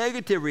is a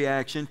negative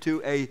reaction, to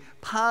a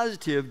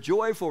positive,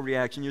 joyful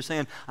reaction. You're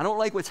saying, I don't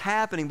like what's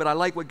happening, but I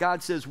like what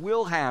God says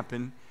will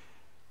happen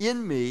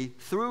in me,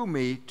 through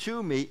me,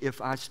 to me,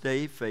 if I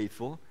stay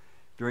faithful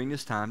during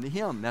this time to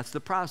him. That's the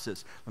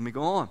process. Let me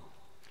go on.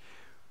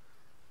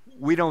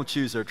 We don't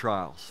choose our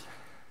trials.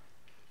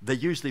 They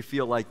usually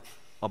feel like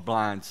a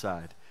blind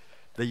side.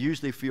 They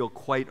usually feel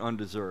quite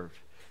undeserved.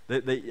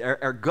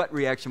 Our gut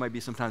reaction might be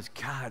sometimes,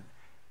 God,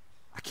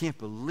 I can't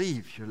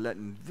believe you're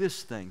letting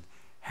this thing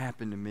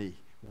happen to me.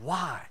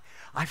 Why?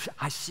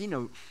 I see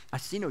no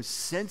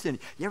sense in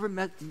it. You ever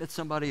met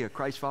somebody, a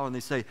Christ follower, and they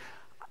say,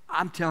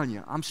 I'm telling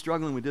you, I'm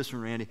struggling with this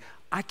one, Randy.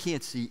 I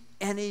can't see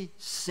any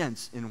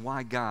sense in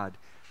why God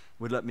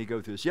would let me go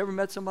through this. You ever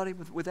met somebody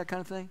with that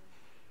kind of thing?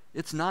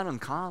 It's not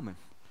uncommon.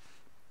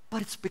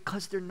 But it's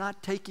because they're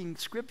not taking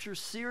Scripture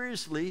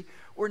seriously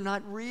or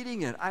not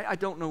reading it. I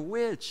don't know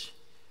which.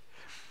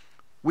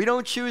 We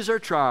don't choose our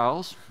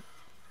trials,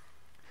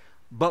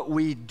 but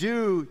we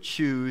do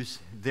choose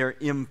their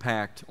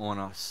impact on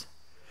us.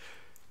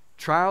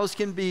 Trials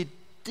can be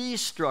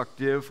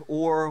destructive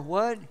or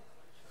what?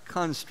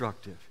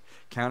 Constructive.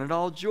 Count it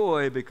all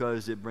joy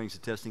because it brings the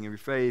testing of your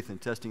faith,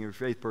 and testing of your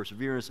faith,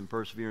 perseverance, and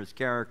perseverance,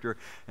 character,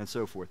 and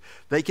so forth.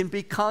 They can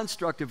be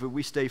constructive if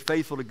we stay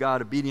faithful to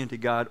God, obedient to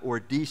God,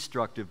 or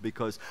destructive,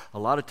 because a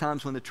lot of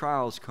times when the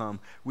trials come,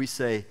 we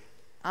say,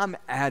 I'm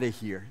out of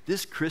here.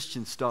 This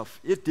Christian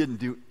stuff, it didn't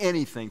do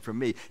anything for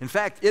me. In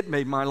fact, it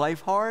made my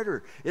life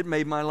harder. It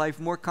made my life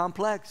more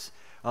complex.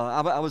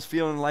 I was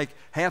feeling like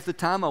half the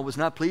time I was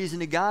not pleasing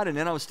to God, and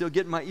then I was still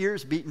getting my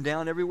ears beaten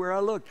down everywhere I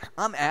looked.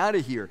 I'm out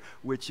of here,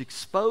 which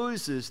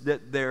exposes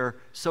that their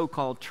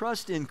so-called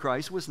trust in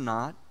Christ was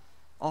not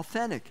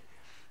authentic.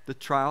 The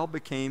trial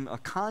became a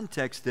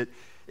context that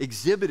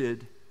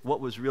exhibited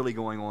what was really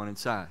going on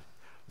inside.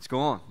 Let's go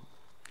on.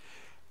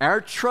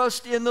 Our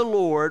trust in the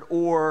Lord,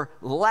 or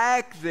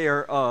lack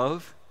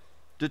thereof,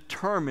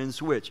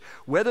 determines which.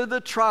 Whether the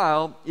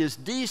trial is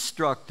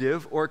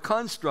destructive or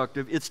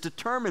constructive, it's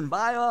determined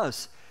by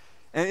us.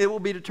 And it will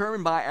be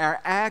determined by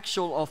our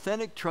actual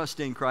authentic trust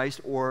in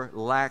Christ or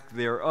lack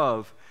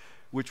thereof,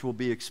 which will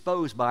be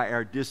exposed by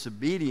our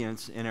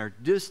disobedience and our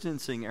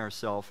distancing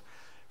ourselves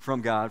from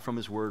God, from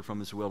His Word, from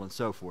His will, and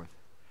so forth.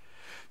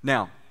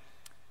 Now,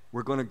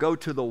 we're going to go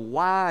to the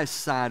why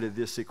side of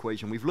this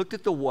equation. We've looked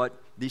at the what.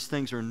 These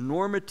things are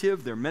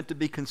normative. They're meant to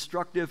be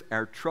constructive.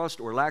 Our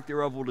trust or lack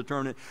thereof will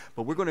determine it.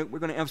 But we're going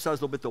to emphasize a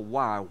little bit the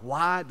why.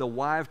 Why? The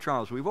why of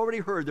trials. We've already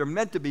heard they're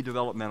meant to be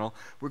developmental.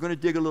 We're going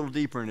to dig a little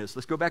deeper in this.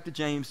 Let's go back to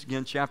James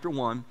again, chapter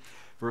 1,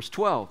 verse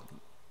 12.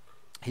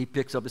 He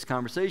picks up his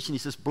conversation. He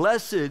says,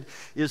 "Blessed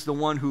is the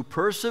one who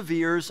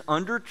perseveres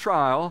under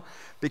trial,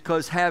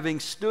 because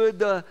having stood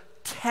the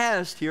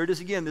test," here it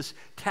is again, this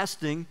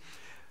testing,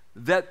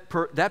 that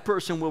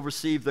person will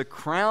receive the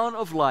crown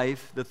of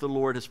life that the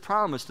Lord has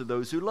promised to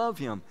those who love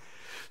Him.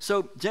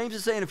 So James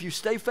is saying, if you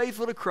stay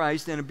faithful to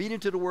Christ and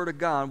obedient to the Word of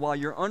God while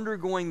you're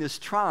undergoing this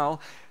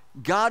trial,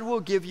 God will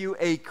give you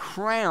a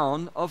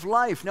crown of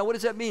life. Now, what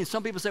does that mean?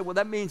 Some people say, well,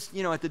 that means,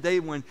 at the day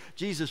when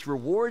Jesus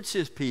rewards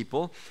His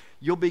people,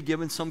 you'll be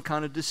given some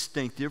kind of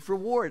distinctive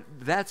reward.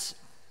 That's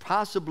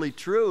possibly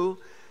true,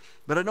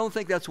 but I don't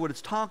think that's what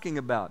it's talking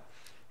about.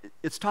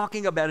 It's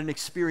talking about an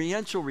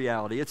experiential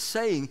reality. It's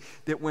saying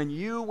that when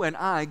you and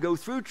I go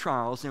through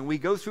trials, and we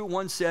go through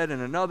one set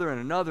and another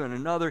and another and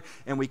another,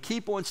 and we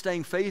keep on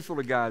staying faithful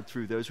to God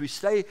through those, we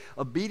stay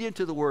obedient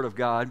to the Word of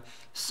God,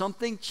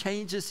 something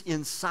changes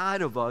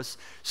inside of us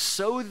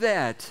so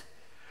that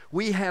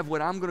we have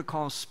what I'm going to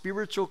call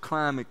spiritual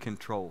climate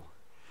control.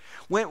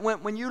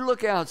 When you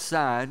look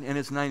outside and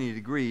it's 90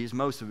 degrees,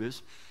 most of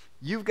us,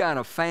 you've got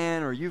a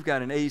fan or you've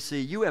got an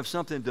AC, you have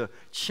something to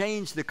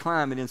change the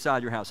climate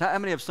inside your house. How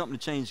many have something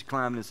to change the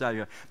climate inside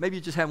your house? Maybe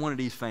you just have one of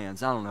these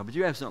fans, I don't know, but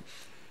you have something.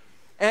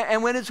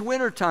 And when it's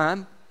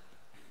wintertime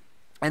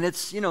and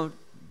it's,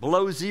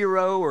 below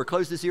zero or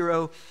close to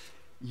zero,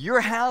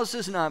 your house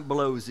is not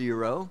below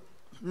zero.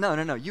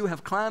 No. You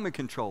have climate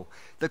control.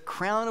 The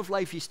crown of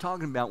life he's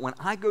talking about, when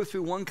I go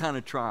through one kind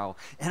of trial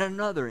and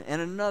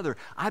another,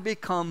 I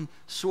become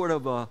sort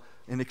of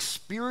an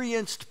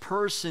experienced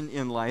person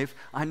in life.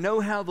 I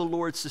know how the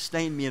Lord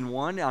sustained me in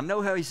one. I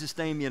know how He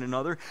sustained me in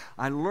another.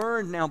 I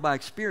learned now by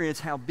experience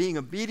how being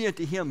obedient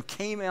to Him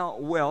came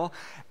out well.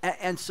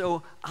 And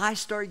so I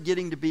start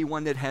getting to be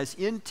one that has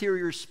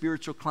interior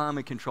spiritual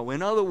climate control.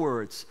 In other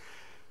words,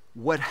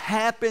 what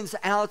happens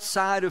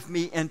outside of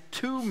me and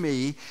to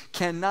me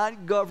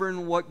cannot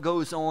govern what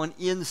goes on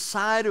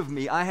inside of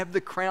me. I have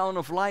the crown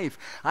of life.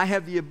 I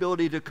have the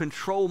ability to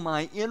control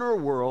my inner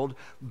world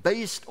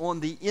based on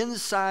the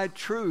inside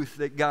truth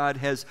that God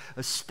has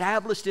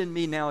established in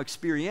me now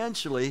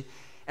experientially.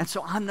 And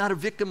so I'm not a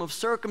victim of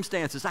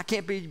circumstances. I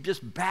can't be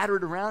just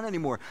battered around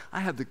anymore. I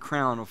have the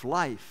crown of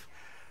life.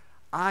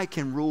 I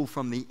can rule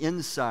from the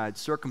inside.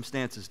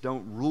 Circumstances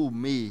don't rule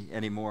me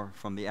anymore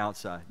from the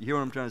outside. You hear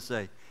what I'm trying to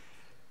say?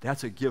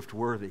 That's a gift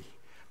worthy,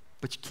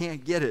 but you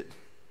can't get it.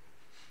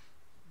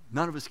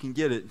 None of us can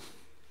get it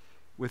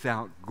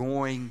without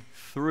going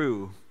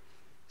through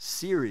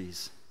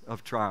series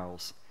of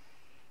trials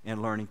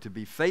and learning to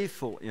be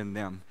faithful in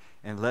them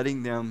and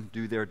letting them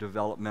do their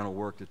developmental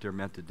work that they're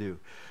meant to do.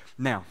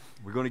 Now,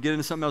 we're going to get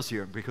into something else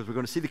here, because we're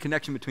going to see the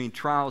connection between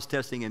trials,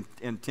 testing,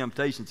 and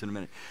temptations in a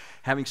minute.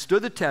 Having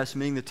stood the test,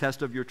 meaning the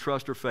test of your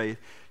trust or faith,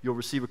 you'll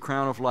receive a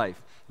crown of life.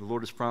 The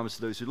Lord has promised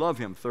to those who love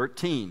Him.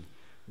 13.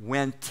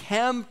 When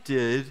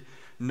tempted,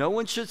 no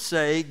one should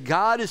say,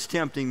 God is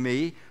tempting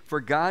me,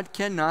 for God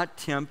cannot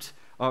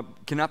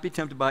be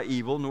tempted by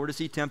evil, nor does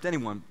He tempt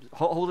anyone.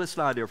 Hold this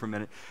slide there for a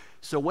minute.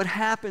 So what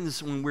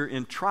happens when we're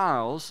in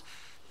trials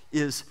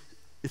is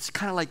it's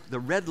kind of like the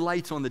red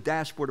lights on the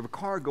dashboard of a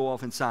car go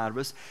off inside of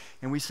us,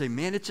 and we say,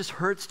 man, it just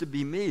hurts to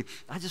be me.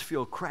 I just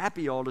feel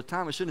crappy all the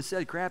time. I shouldn't have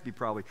said crappy,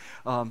 probably.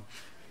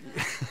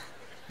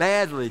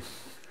 Badly.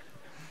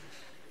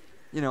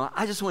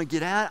 I just want to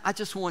get out. I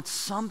just want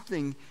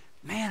something.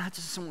 Man, I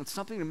just want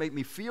something to make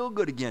me feel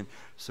good again.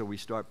 So we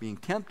start being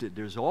tempted.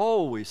 There's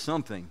always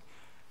something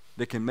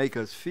that can make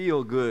us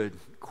feel good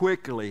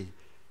quickly,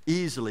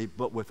 easily,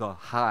 but with a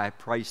high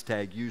price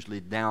tag, usually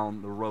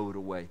down the road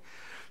away.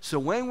 So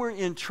when we're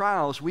in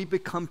trials, we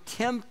become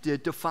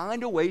tempted to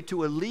find a way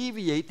to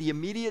alleviate the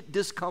immediate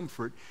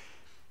discomfort.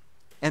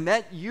 And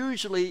that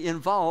usually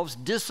involves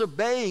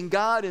disobeying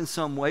God in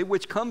some way,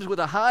 which comes with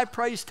a high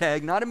price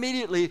tag, not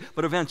immediately,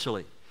 but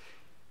eventually.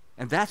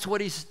 And that's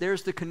what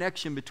there's the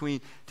connection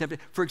between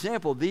temptation. For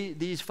example,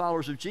 these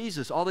followers of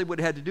Jesus, all they would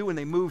have had to do when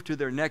they moved to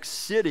their next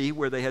city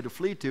where they had to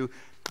flee to,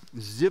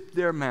 zip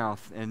their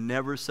mouth and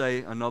never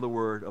say another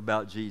word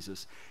about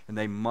Jesus. And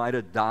they might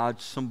have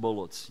dodged some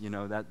bullets, you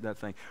know, that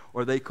thing.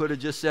 Or they could have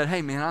just said,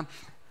 hey man,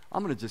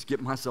 I'm going to just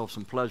get myself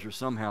some pleasure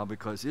somehow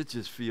because it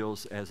just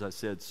feels, as I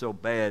said, so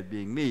bad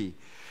being me.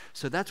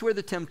 So that's where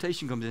the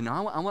temptation comes in.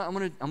 Now, I'm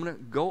going to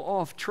go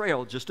off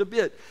trail just a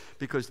bit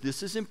because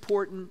this is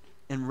important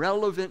and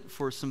relevant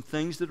for some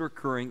things that are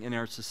occurring in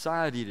our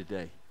society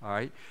today, all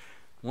right?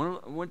 I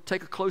want to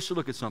take a closer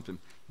look at something.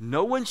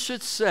 No one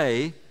should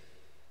say,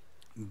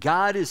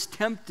 God is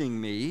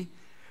tempting me,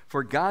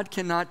 for God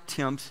cannot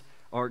tempt,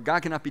 or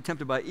God cannot be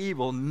tempted by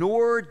evil,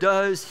 nor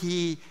does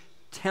he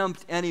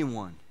tempt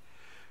anyone.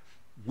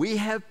 We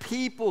have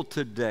people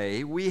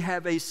today, we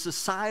have a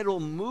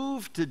societal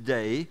move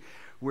today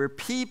where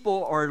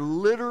people are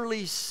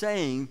literally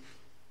saying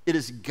it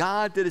is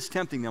God that is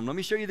tempting them. Let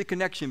me show you the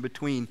connection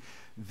between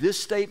this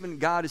statement,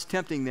 God is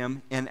tempting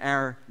them, and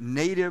our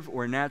native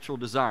or natural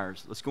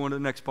desires. Let's go on to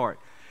the next part.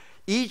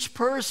 Each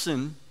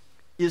person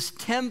is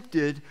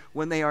tempted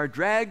when they are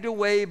dragged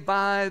away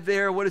by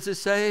their, what does it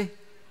say?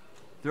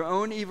 Their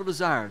own evil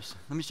desires.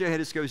 Let me show you how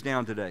this goes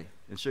down today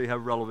and show you how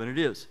relevant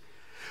it is.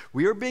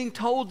 We are being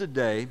told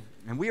today,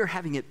 and we are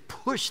having it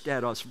pushed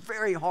at us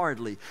very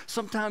hardly,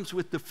 sometimes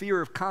with the fear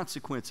of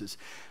consequences,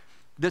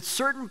 that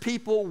certain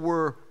people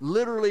were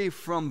literally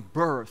from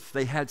birth,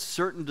 they had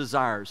certain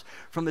desires.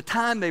 From the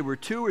time they were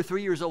 2 or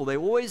 3 years old, they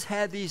always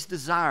had these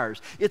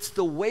desires. It's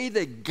the way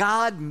that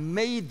God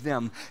made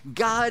them.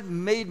 God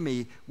made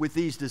me with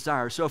these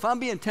desires. So if I'm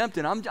being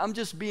tempted, I'm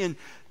just being,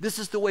 this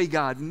is the way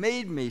God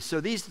made me. So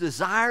these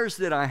desires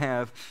that I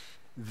have,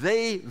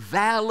 they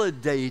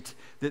validate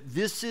that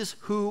this is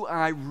who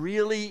I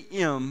really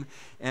am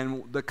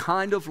and the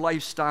kind of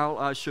lifestyle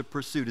I should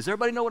pursue. Does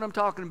everybody know what I'm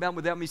talking about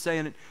without me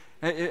saying it?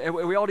 Are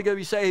we all together?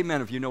 You say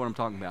amen if you know what I'm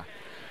talking about.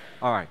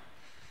 All right.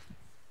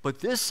 But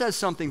this says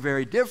something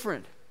very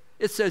different.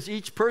 It says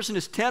each person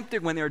is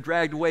tempted when they're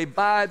dragged away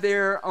by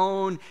their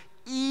own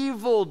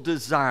evil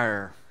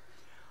desire.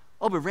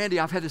 Oh, but Randy,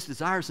 I've had this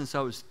desire since I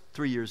was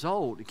 3 years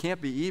old. It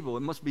can't be evil.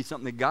 It must be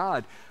something that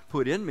God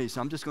put in me, so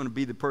I'm just going to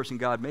be the person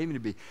God made me to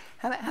be.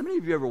 How many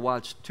of you ever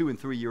watched 2 and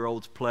 3 year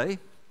olds play?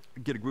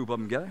 Get a group of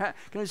them together.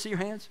 Can I see your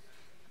hands?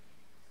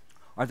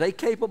 Are they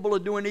capable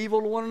of doing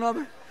evil to one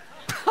another?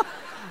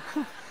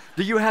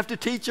 Do you have to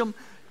teach them?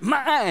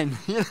 Mine,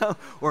 you know,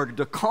 or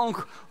to conk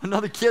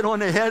another kid on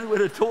the head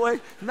with a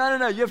toy?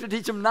 No. You have to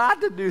teach them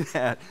not to do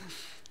that.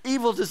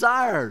 Evil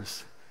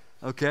desires,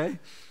 okay?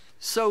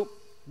 So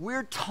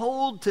we're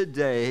told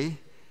today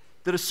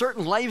that a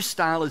certain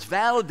lifestyle is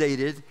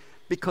validated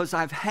because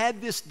I've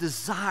had this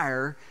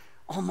desire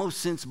almost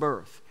since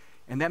birth.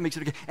 And that makes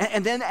it okay.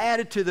 And then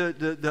added to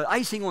the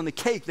icing on the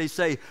cake, they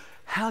say,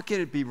 how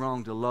can it be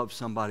wrong to love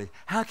somebody?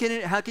 How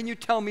can you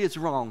tell me it's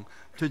wrong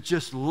to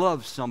just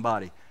love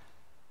somebody?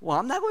 Well,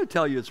 I'm not going to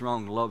tell you it's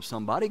wrong to love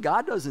somebody.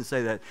 God doesn't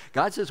say that.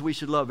 God says we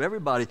should love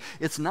everybody.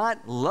 It's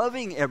not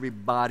loving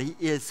everybody,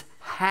 it's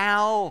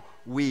how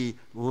we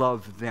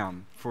love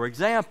them. For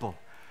example,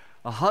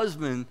 a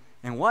husband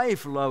and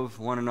wife love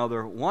one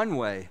another one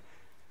way,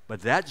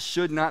 but that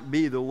should not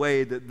be the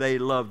way that they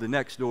love the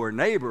next door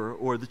neighbor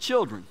or the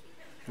children,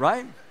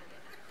 right?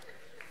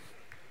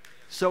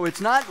 So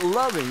it's not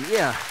loving,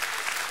 yeah.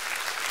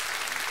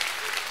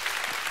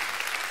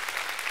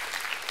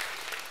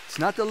 It's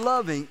not the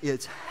loving,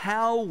 it's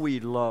how we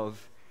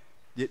love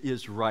that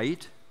is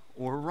right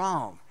or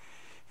wrong.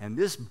 And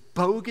this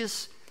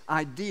bogus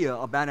idea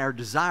about our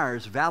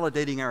desires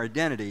validating our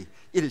identity,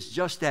 it is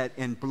just that.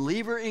 And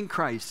believer in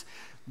Christ,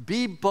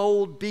 be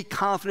bold, be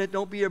confident,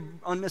 don't be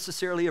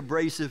unnecessarily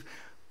abrasive,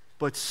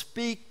 but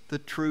speak the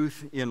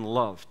truth in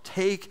love.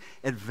 Take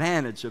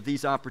advantage of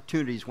these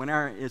opportunities when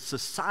our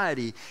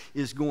society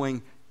is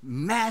going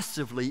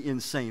massively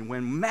insane,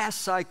 when mass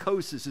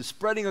psychosis is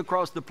spreading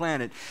across the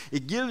planet.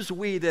 It gives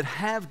we that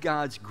have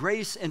God's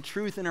grace and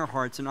truth in our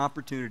hearts an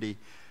opportunity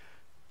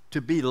to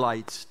be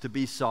lights, to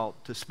be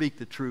salt, to speak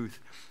the truth,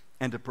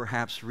 and to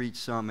perhaps reach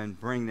some and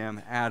bring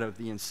them out of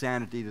the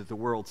insanity that the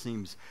world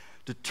seems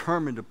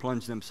determined to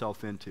plunge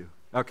themselves into.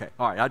 Okay,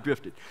 all right, I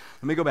drifted.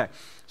 Let me go back.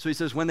 So he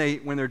says, when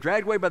they're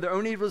dragged away by their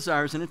own evil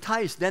desires and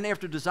enticed, then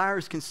after desire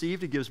is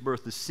conceived, it gives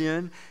birth to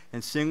sin,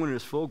 and sin, when it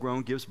is full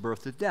grown, gives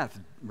birth to death.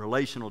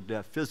 Relational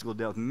death, physical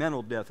death,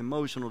 mental death,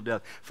 emotional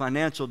death,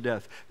 financial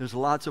death. There's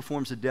lots of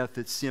forms of death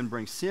that sin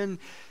brings. Sin,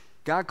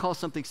 God calls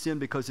something sin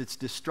because it's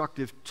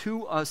destructive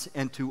to us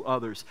and to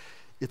others.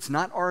 It's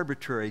not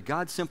arbitrary.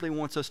 God simply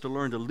wants us to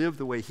learn to live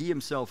the way He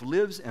Himself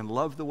lives and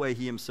love the way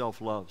He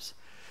Himself loves.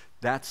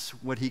 That's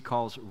what He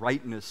calls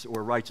rightness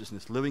or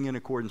righteousness, living in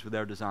accordance with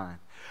our design.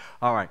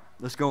 All right,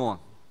 let's go on.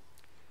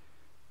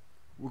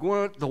 We're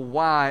going to the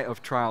why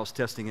of trials,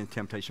 testing, and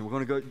temptation. We're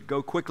going to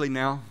go quickly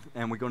now,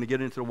 and we're going to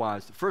get into the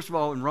whys. First of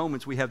all, in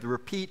Romans, we have the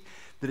repeat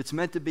that it's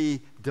meant to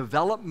be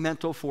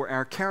developmental for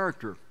our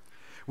character.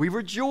 We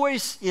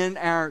rejoice in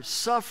our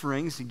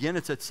sufferings. Again,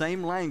 it's that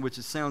same language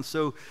that sounds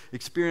so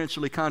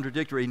experientially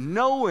contradictory,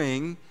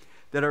 knowing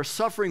that our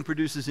suffering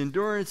produces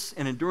endurance,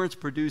 and endurance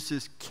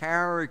produces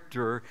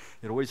character.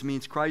 It always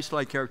means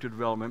Christ-like character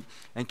development,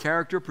 and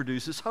character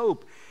produces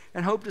hope.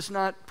 And hope does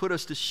not put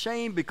us to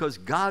shame because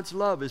God's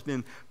love has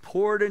been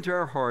poured into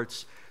our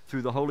hearts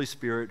through the Holy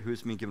Spirit who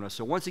has been given us.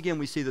 So once again,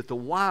 we see that the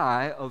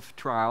why of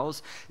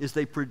trials is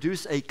they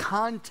produce a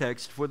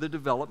context for the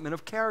development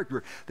of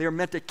character. They are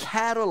meant to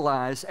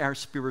catalyze our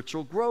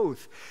spiritual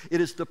growth. It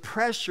is the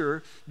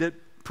pressure that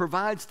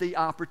provides the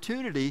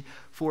opportunity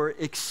for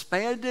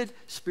expanded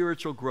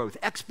spiritual growth,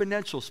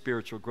 exponential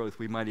spiritual growth,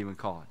 we might even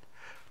call it.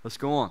 Let's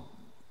go on.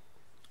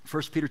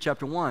 1 Peter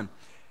chapter 1.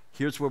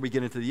 Here's where we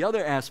get into the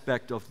other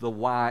aspect of the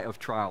why of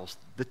trials,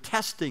 the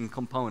testing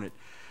component.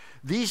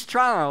 These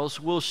trials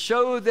will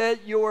show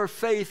that your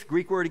faith,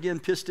 Greek word again,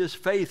 pistis,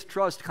 faith,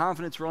 trust,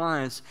 confidence,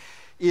 reliance,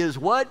 is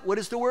what? What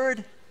is the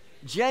word?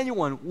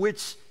 Genuine,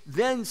 which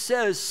then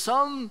says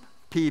some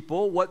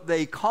people, what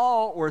they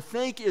call or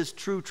think is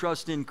true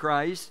trust in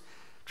Christ,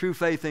 true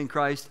faith in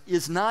Christ,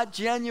 is not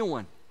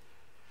genuine.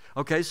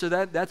 Okay, so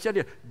that's the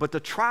idea. But the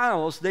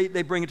trials, they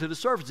bring it to the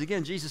surface.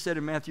 Again, Jesus said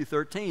in Matthew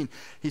 13,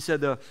 he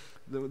said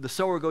the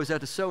sower goes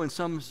out to sow, and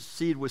some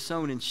seed was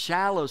sown in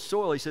shallow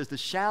soil. He says the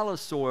shallow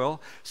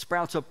soil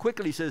sprouts up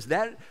quickly. He says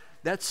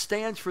that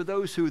stands for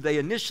those who they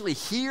initially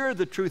hear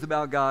the truth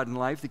about God and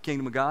life, the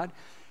kingdom of God,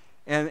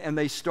 and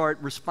they start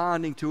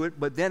responding to it.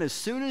 But then as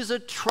soon as a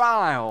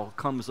trial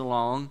comes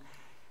along,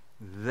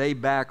 they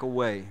back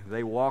away.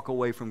 They walk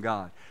away from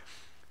God.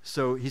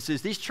 So he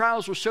says, these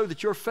trials will show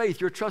that your faith,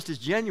 your trust is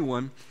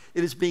genuine.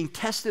 It is being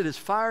tested as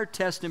fire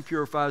tests and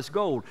purifies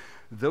gold.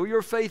 Though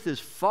your faith is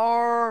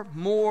far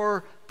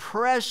more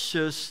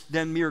precious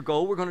than mere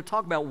gold, we're going to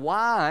talk about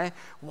why.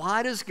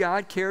 Why does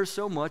God care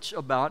so much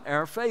about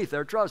our faith,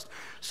 our trust?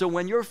 So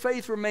when your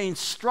faith remains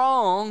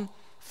strong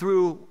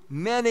through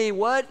many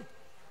what?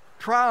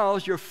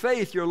 Trials, your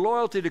faith, your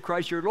loyalty to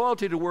Christ, your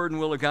loyalty to the Word and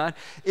will of God,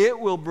 it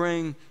will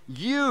bring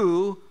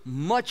you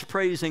much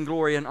praise and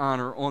glory and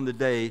honor on the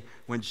day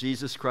when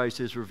Jesus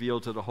Christ is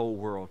revealed to the whole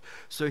world.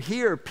 So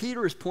here,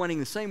 Peter is pointing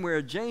the same way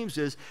James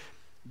is.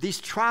 These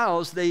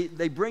trials, they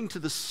bring to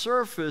the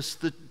surface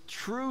the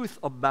truth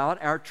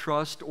about our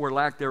trust or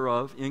lack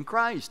thereof in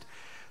Christ.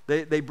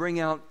 They bring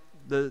out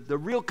the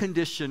real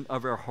condition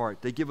of our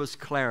heart. They give us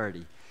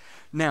clarity.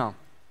 Now,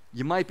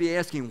 you might be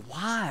asking,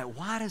 why?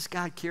 Why does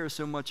God care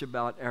so much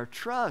about our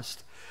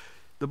trust?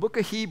 The book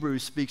of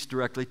Hebrews speaks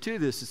directly to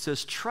this. It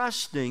says,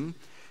 trusting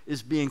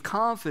is being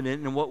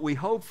confident in what we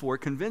hope for,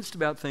 convinced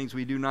about things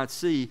we do not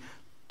see.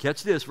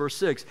 Catch this, verse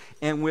 6.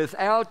 And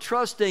without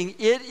trusting,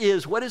 it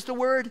is, what is the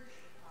word?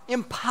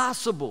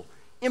 Impossible.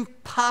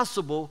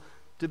 Impossible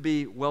to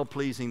be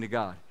well-pleasing to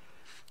God.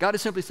 God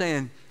is simply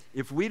saying,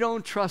 if we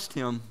don't trust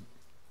Him,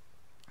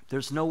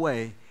 there's no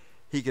way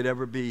He could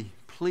ever be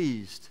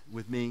pleased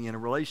with being in a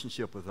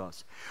relationship with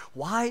us.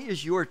 Why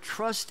is your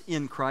trust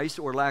in Christ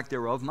or lack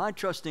thereof, my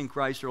trust in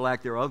Christ or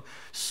lack thereof,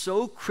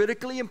 so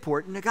critically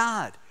important to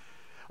God?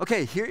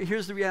 Okay,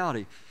 here's the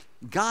reality.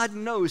 God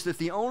knows that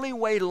the only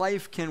way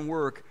life can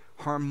work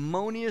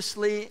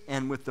harmoniously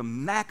and with the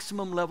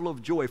maximum level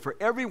of joy for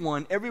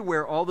everyone,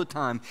 everywhere, all the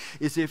time,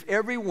 is if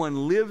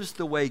everyone lives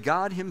the way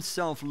God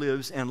Himself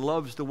lives and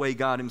loves the way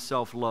God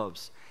Himself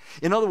loves.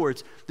 In other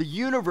words, the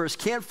universe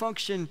can't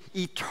function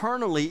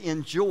eternally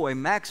in joy,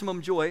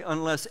 maximum joy,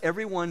 unless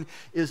everyone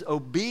is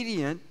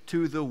obedient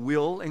to the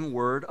will and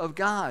word of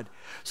God.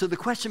 So the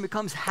question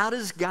becomes, how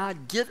does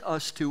God get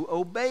us to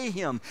obey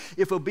Him?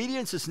 If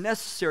obedience is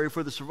necessary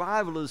for the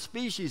survival of the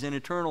species and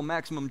eternal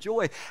maximum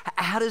joy,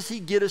 how does He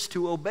get us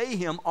to obey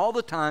Him all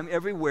the time,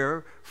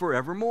 everywhere,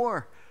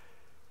 forevermore?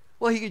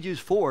 Well, He could use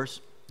force.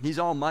 He's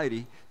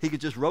almighty. He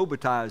could just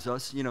robotize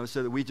us,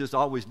 so that we just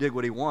always did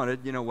what He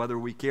wanted, whether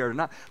we cared or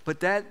not. But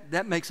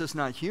that makes us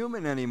not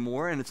human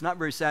anymore, and it's not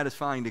very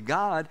satisfying to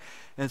God,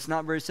 and it's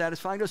not very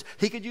satisfying to us.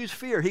 He could use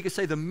fear. He could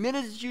say, the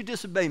minute that you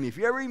disobey me, if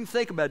you ever even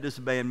think about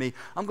disobeying me,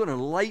 I'm going to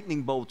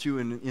lightning bolt you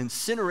and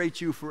incinerate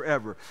you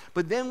forever.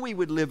 But then we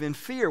would live in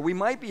fear. We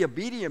might be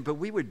obedient, but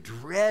we would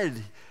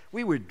dread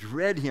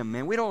Him,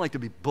 man. We don't like to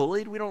be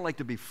bullied. We don't like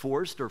to be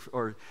forced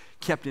or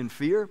kept in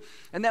fear.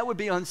 And that would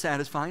be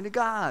unsatisfying to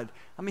God.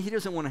 I mean, He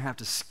doesn't want to have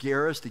to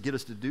scare us to get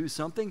us to do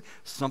something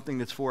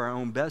that's for our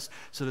own best.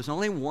 So there's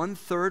only one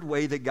third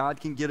way that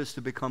God can get us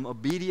to become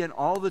obedient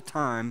all the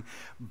time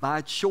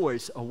by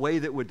choice, a way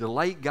that would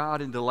delight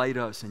God and delight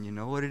us. And you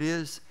know what it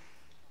is?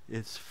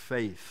 It's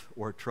faith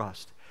or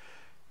trust.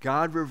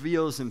 God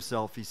reveals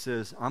Himself. He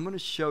says, I'm going to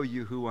show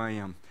you who I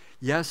am.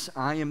 Yes,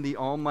 I am the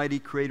almighty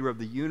creator of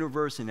the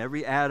universe and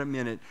every atom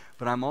in it,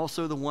 but I'm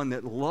also the one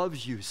that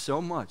loves you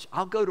so much.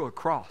 I'll go to a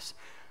cross.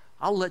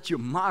 I'll let you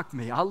mock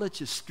me. I'll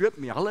let you strip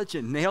me. I'll let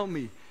you nail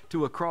me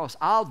to a cross.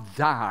 I'll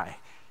die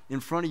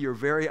in front of your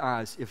very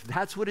eyes if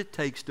that's what it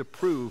takes to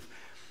prove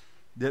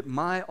that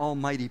my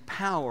almighty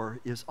power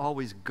is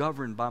always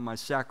governed by my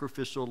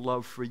sacrificial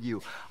love for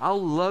you.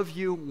 I'll love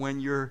you when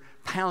you're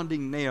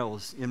pounding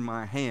nails in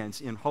my hands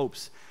in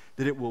hopes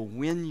that it will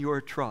win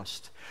your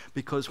trust.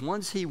 Because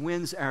once he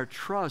wins our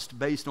trust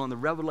based on the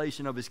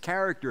revelation of his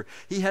character,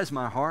 he has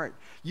my heart.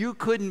 You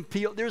couldn't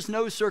peel, there's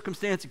no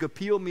circumstance that could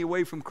peel me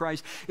away from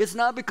Christ. It's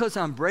not because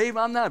I'm brave.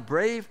 I'm not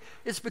brave.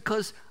 It's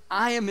because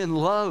I am in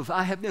love.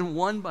 I have been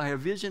won by a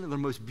vision of the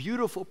most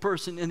beautiful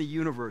person in the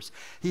universe.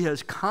 He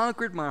has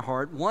conquered my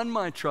heart, won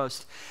my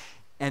trust,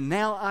 and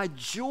now I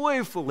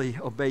joyfully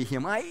obey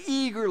him. I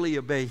eagerly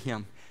obey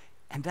him.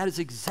 And that is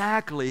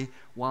exactly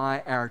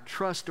why our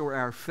trust or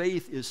our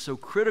faith is so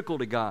critical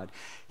to God.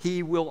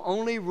 He will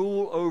only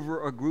rule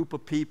over a group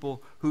of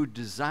people who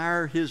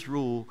desire his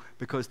rule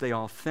because they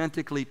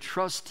authentically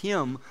trust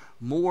him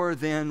more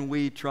than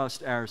we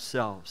trust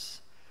ourselves.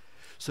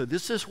 So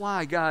this is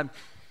why God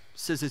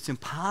says it's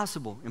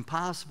impossible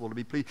to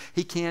be pleased.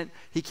 He can't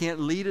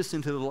lead us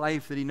into the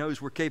life that he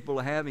knows we're capable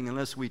of having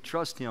unless we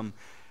trust him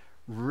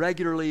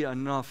regularly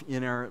enough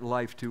in our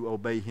life to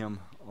obey him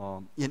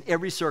in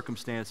every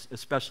circumstance,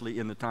 especially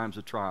in the times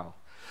of trial.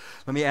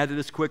 Let me add to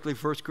this quickly.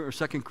 2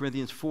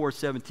 Corinthians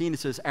 4:17, it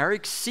says, our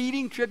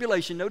exceeding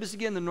tribulation, notice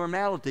again the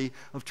normality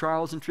of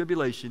trials and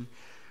tribulation,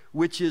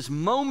 which is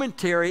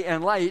momentary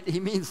and light, he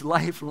means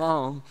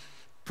lifelong,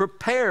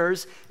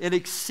 prepares an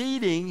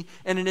exceeding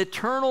and an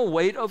eternal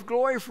weight of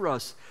glory for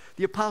us.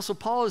 The Apostle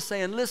Paul is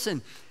saying,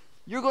 listen,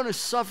 you're going to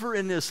suffer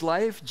in this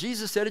life.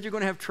 Jesus said it, you're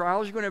going to have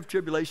trials, you're going to have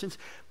tribulations,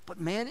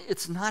 but man,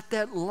 it's not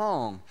that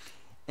long.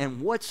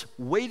 And what's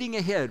waiting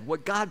ahead,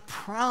 what God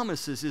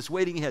promises is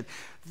waiting ahead.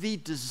 The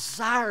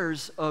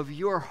desires of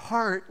your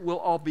heart will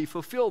all be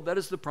fulfilled. That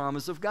is the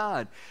promise of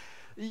God.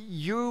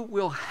 You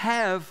will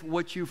have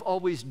what you've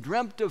always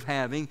dreamt of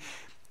having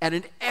at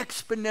an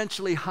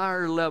exponentially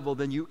higher level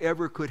than you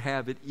ever could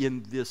have it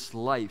in this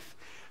life.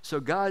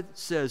 So God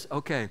says,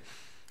 okay,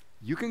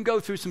 you can go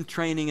through some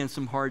training and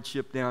some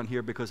hardship down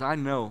here because I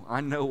know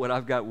what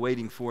I've got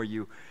waiting for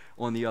you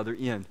on the other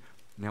end.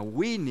 Now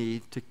we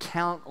need to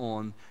count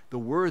on the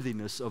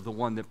worthiness of the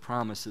one that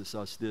promises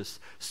us this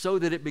so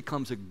that it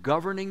becomes a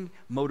governing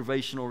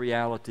motivational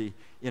reality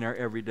in our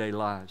everyday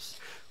lives.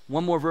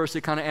 One more verse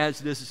that kind of adds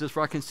to this. It says,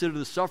 for I consider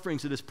the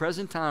sufferings of this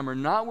present time are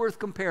not worth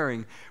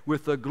comparing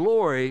with the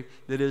glory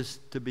that is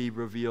to be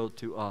revealed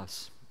to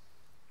us.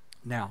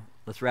 Now,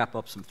 let's wrap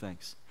up some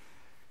things.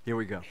 Here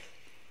we go.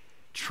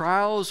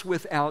 Trials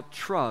without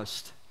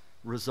trust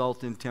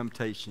result in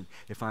temptation.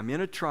 If I'm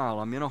in a trial,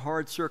 I'm in a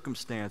hard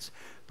circumstance,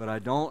 but I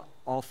don't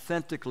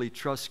authentically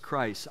trust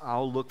Christ,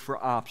 I'll look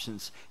for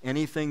options.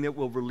 Anything that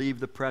will relieve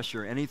the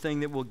pressure,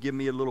 anything that will give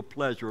me a little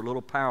pleasure, a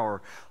little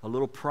power, a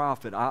little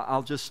profit.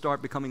 I'll just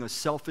start becoming a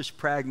selfish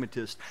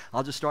pragmatist.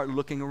 I'll just start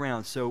looking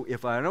around. So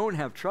if I don't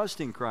have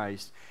trust in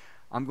Christ,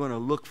 I'm going to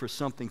look for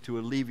something to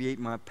alleviate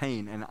my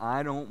pain, and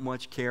I don't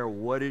much care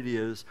what it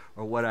is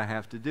or what I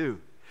have to do.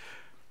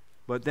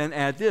 But then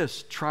add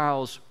this,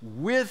 trials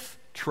with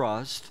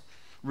trust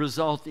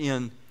result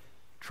in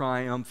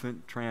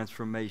triumphant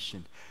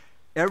transformation.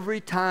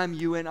 Every time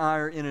you and I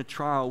are in a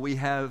trial, we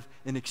have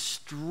an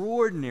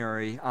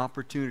extraordinary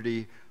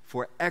opportunity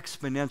for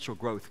exponential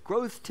growth.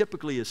 Growth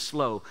typically is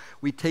slow.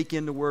 We take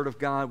in the Word of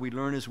God, we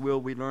learn His will,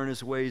 we learn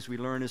His ways, we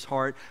learn His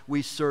heart,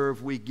 we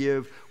serve, we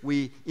give,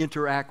 we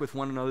interact with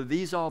one another.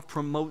 These all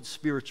promote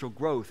spiritual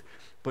growth.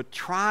 But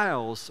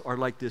trials are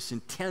like this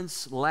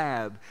intense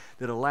lab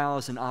that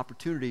allows an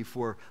opportunity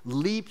for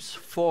leaps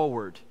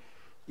forward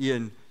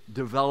in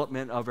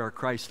development of our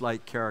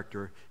Christ-like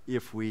character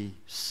if we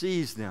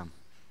seize them.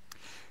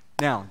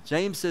 Now,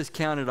 James says,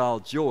 count it all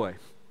joy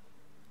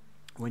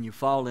when you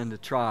fall into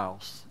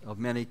trials of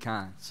many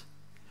kinds.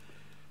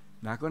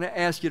 I'm not going to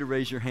ask you to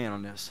raise your hand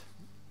on this,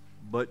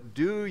 but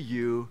do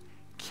you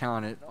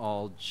count it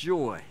all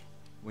joy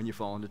when you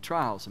fall into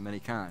trials of many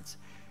kinds?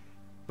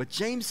 But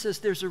James says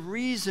there's a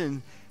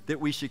reason that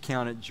we should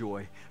count it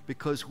joy,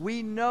 because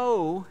we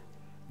know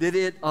that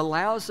it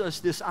allows us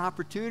this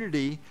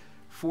opportunity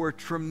for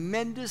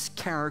tremendous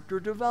character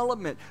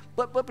development.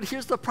 But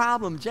here's the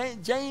problem.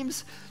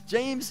 James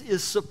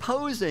is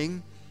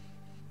supposing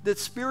that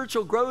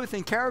spiritual growth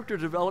and character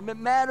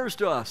development matters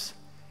to us.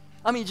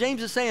 I mean,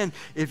 James is saying,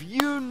 if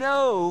you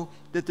know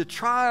that the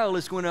trial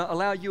is going to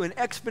allow you an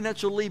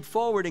exponential leap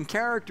forward in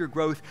character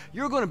growth,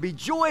 you're going to be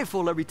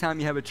joyful every time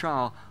you have a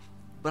trial.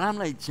 But I'm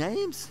like,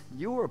 James,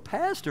 you were a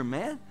pastor,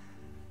 man.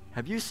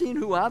 Have you seen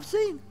who I've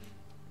seen?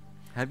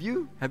 Have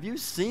you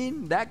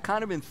seen that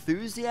kind of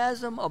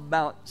enthusiasm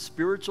about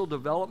spiritual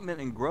development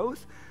and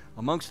growth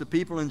amongst the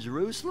people in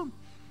Jerusalem?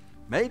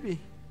 Maybe.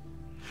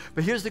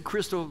 But here's the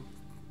crystal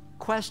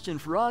question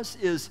for us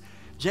is,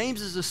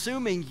 James is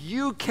assuming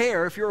you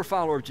care, if you're a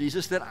follower of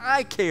Jesus, that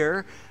I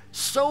care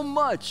so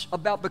much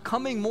about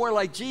becoming more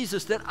like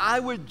Jesus that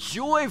I would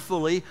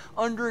joyfully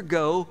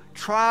undergo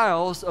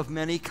trials of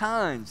many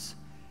kinds.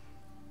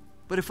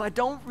 But if I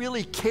don't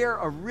really care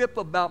a rip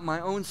about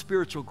my own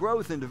spiritual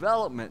growth and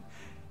development,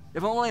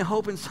 if I'm only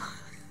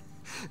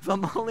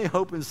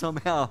hoping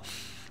somehow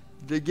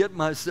to get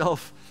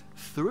myself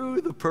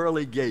through the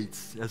pearly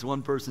gates. As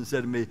one person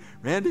said to me,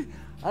 Randy,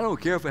 I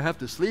don't care if I have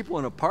to sleep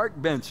on a park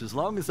bench as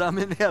long as I'm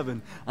in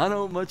heaven. I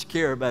don't much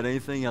care about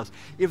anything else.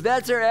 If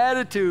that's our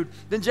attitude,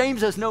 then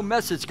James has no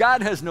message.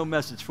 God has no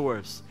message for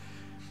us.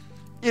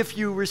 If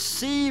you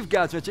receive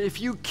God's message,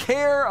 if you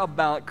care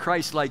about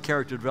Christ-like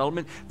character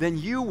development,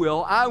 then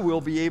I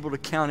will be able to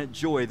count it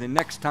joy the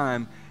next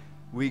time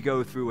we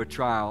go through a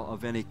trial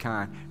of any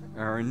kind.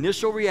 Our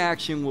initial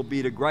reaction will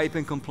be to gripe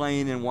and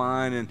complain and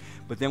whine,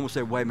 but then we'll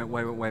say, wait a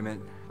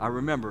minute. I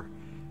remember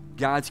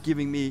God's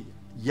giving me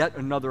yet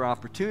another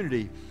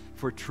opportunity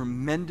for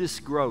tremendous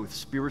growth,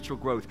 spiritual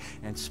growth.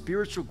 And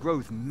spiritual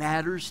growth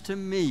matters to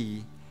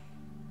me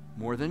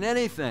more than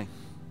anything.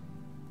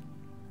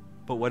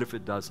 But what if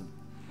it doesn't?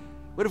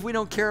 What if we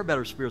don't care about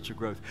our spiritual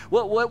growth?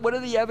 What are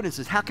the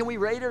evidences? How can we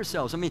rate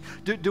ourselves? I mean,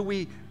 do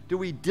we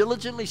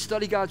diligently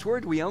study God's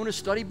Word? Do we own a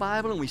study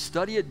Bible and we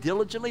study it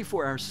diligently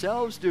for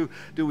ourselves? Do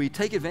we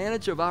take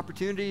advantage of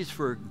opportunities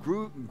for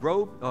group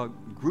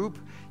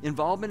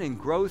involvement and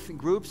growth in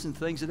groups and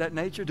things of that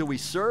nature? Do we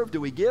serve?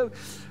 Do we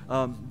give?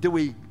 Do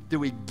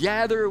we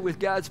gather with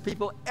God's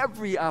people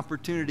every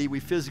opportunity we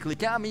physically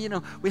can? I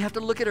mean, we have to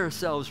look at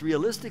ourselves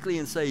realistically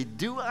and say,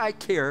 do I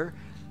care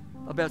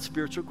about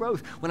spiritual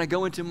growth? When I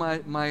go into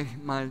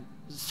my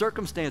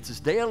circumstances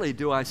daily,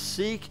 do I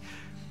seek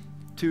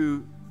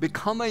to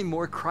become a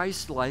more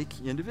Christ-like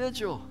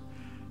individual?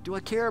 Do I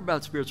care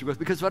about spiritual growth?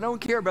 Because if I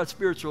don't care about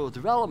spiritual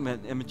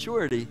development and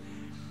maturity,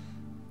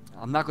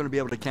 I'm not going to be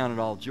able to count it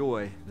all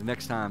joy the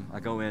next time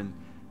I go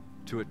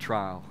into a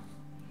trial.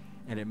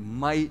 And it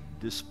might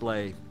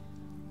display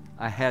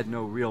I had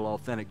no real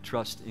authentic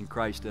trust in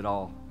Christ at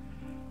all,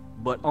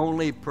 but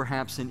only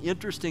perhaps an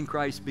interest in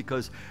Christ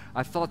because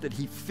I thought that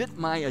he fit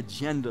my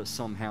agenda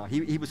somehow.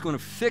 He was going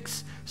to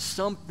fix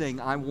something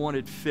I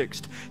wanted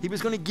fixed. He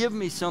was going to give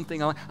me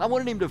something. I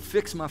wanted him to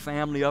fix my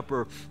family up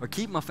or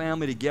keep my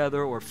family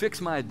together or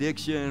fix my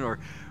addiction or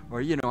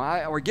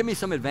give me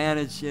some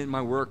advantage in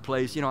my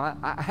workplace.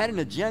 I had an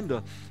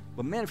agenda,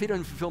 but man, if he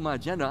doesn't fulfill my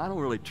agenda, I don't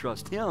really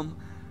trust him.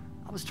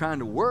 I was trying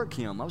to work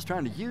him. I was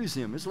trying to use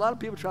him. There's a lot of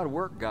people try to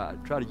work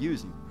God, try to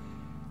use him.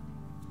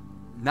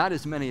 Not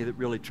as many that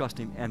really trust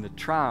him, and the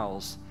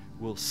trials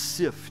will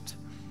sift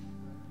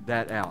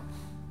that out.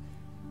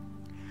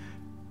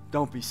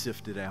 Don't be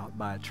sifted out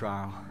by a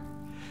trial.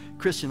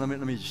 Christian, let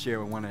me just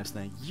share one last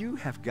thing. You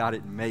have got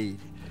it made.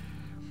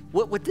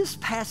 What this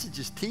passage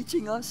is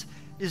teaching us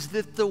is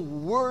that the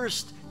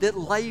worst that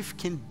life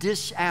can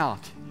dish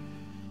out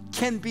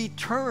can be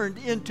turned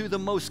into the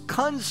most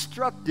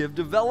constructive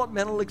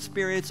developmental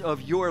experience of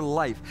your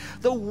life.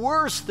 The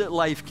worst that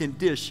life can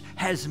dish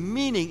has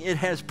meaning. It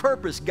has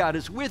purpose. God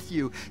is with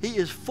you. He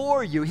is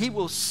for you. He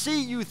will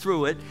see you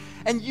through it,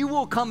 and you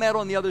will come out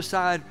on the other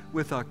side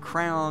with a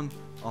crown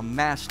of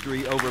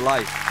mastery over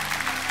life.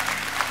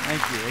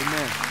 Thank you.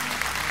 Amen.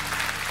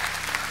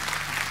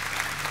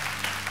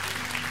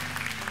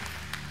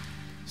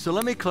 So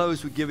let me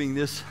close with giving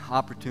this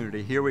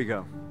opportunity. Here we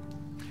go.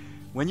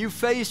 When you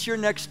face your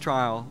next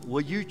trial,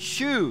 will you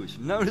choose,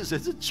 notice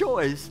it's a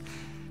choice,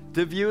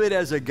 to view it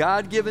as a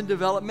God-given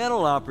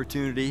developmental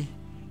opportunity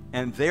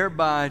and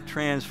thereby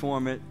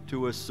transform it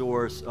to a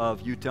source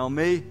of, you tell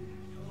me,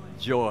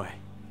 joy.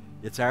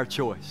 It's our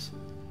choice,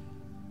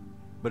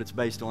 but it's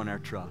based on our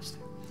trust.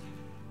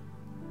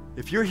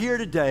 If you're here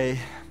today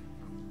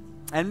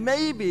and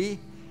maybe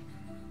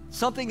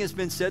something has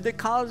been said that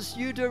caused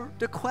you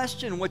to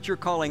question what you're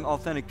calling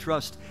authentic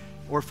trust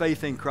or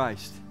faith in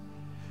Christ,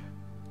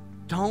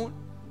 don't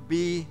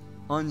be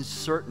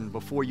uncertain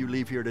before you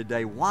leave here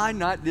today. Why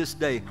not this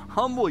day?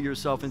 Humble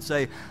yourself and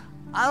say,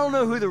 I don't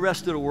know who the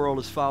rest of the world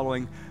is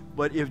following,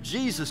 but if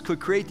Jesus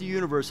could create the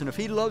universe and if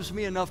he loves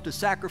me enough to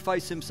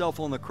sacrifice himself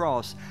on the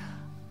cross,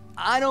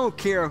 I don't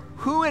care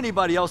who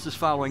anybody else is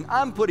following.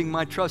 I'm putting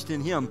my trust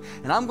in him,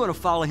 and I'm going to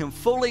follow him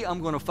fully,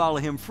 I'm going to follow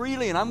him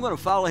freely, and I'm going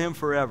to follow him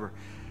forever.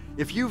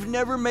 If you've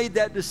never made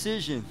that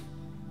decision,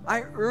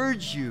 I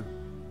urge you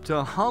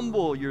to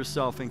humble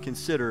yourself and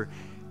consider,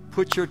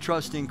 put your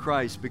trust in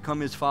Christ, become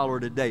his follower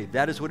today.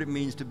 That is what it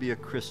means to be a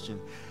Christian.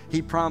 He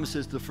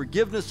promises the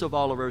forgiveness of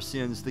all of our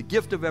sins, the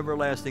gift of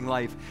everlasting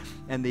life,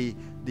 and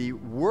the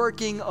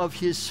working of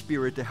his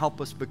Spirit to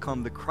help us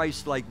become the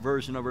Christ-like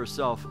version of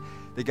ourselves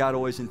that God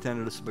always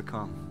intended us to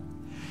become.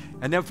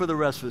 And then for the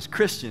rest of us,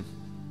 Christian,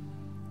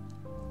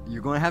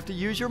 you're going to have to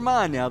use your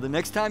mind now. The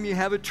next time you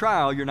have a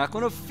trial, you're not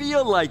going to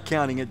feel like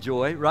counting it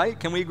joy, right?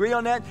 Can we agree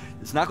on that?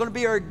 It's not going to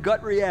be our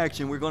gut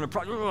reaction. We're going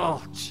to,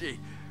 oh, gee.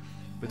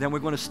 But then we're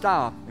going to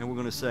stop and we're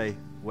going to say,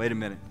 wait a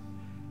minute.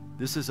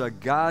 This is a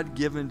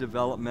God-given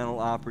developmental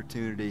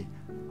opportunity.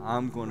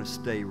 I'm going to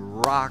stay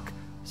rock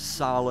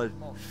solid,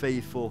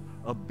 faithful,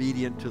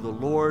 obedient to the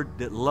Lord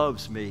that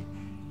loves me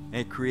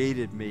and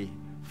created me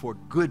for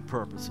good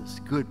purposes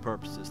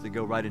that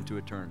go right into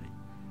eternity.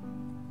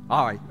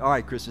 All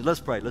right, Christian, let's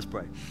pray.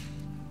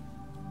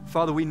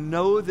 Father, we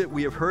know that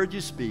we have heard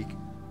you speak,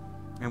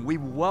 and we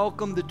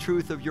welcome the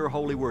truth of your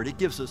holy word. It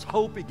gives us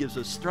hope, it gives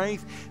us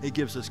strength, it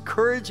gives us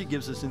courage, it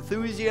gives us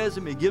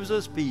enthusiasm, it gives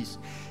us peace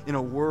in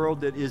a world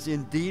that is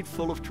indeed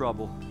full of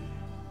trouble.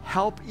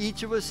 help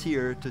each of us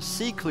here to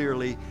see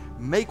clearly,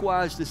 make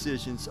wise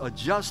decisions,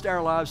 adjust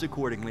our lives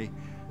accordingly.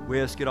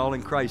 We ask it all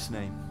in Christ's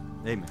name.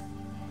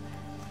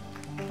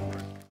 Amen.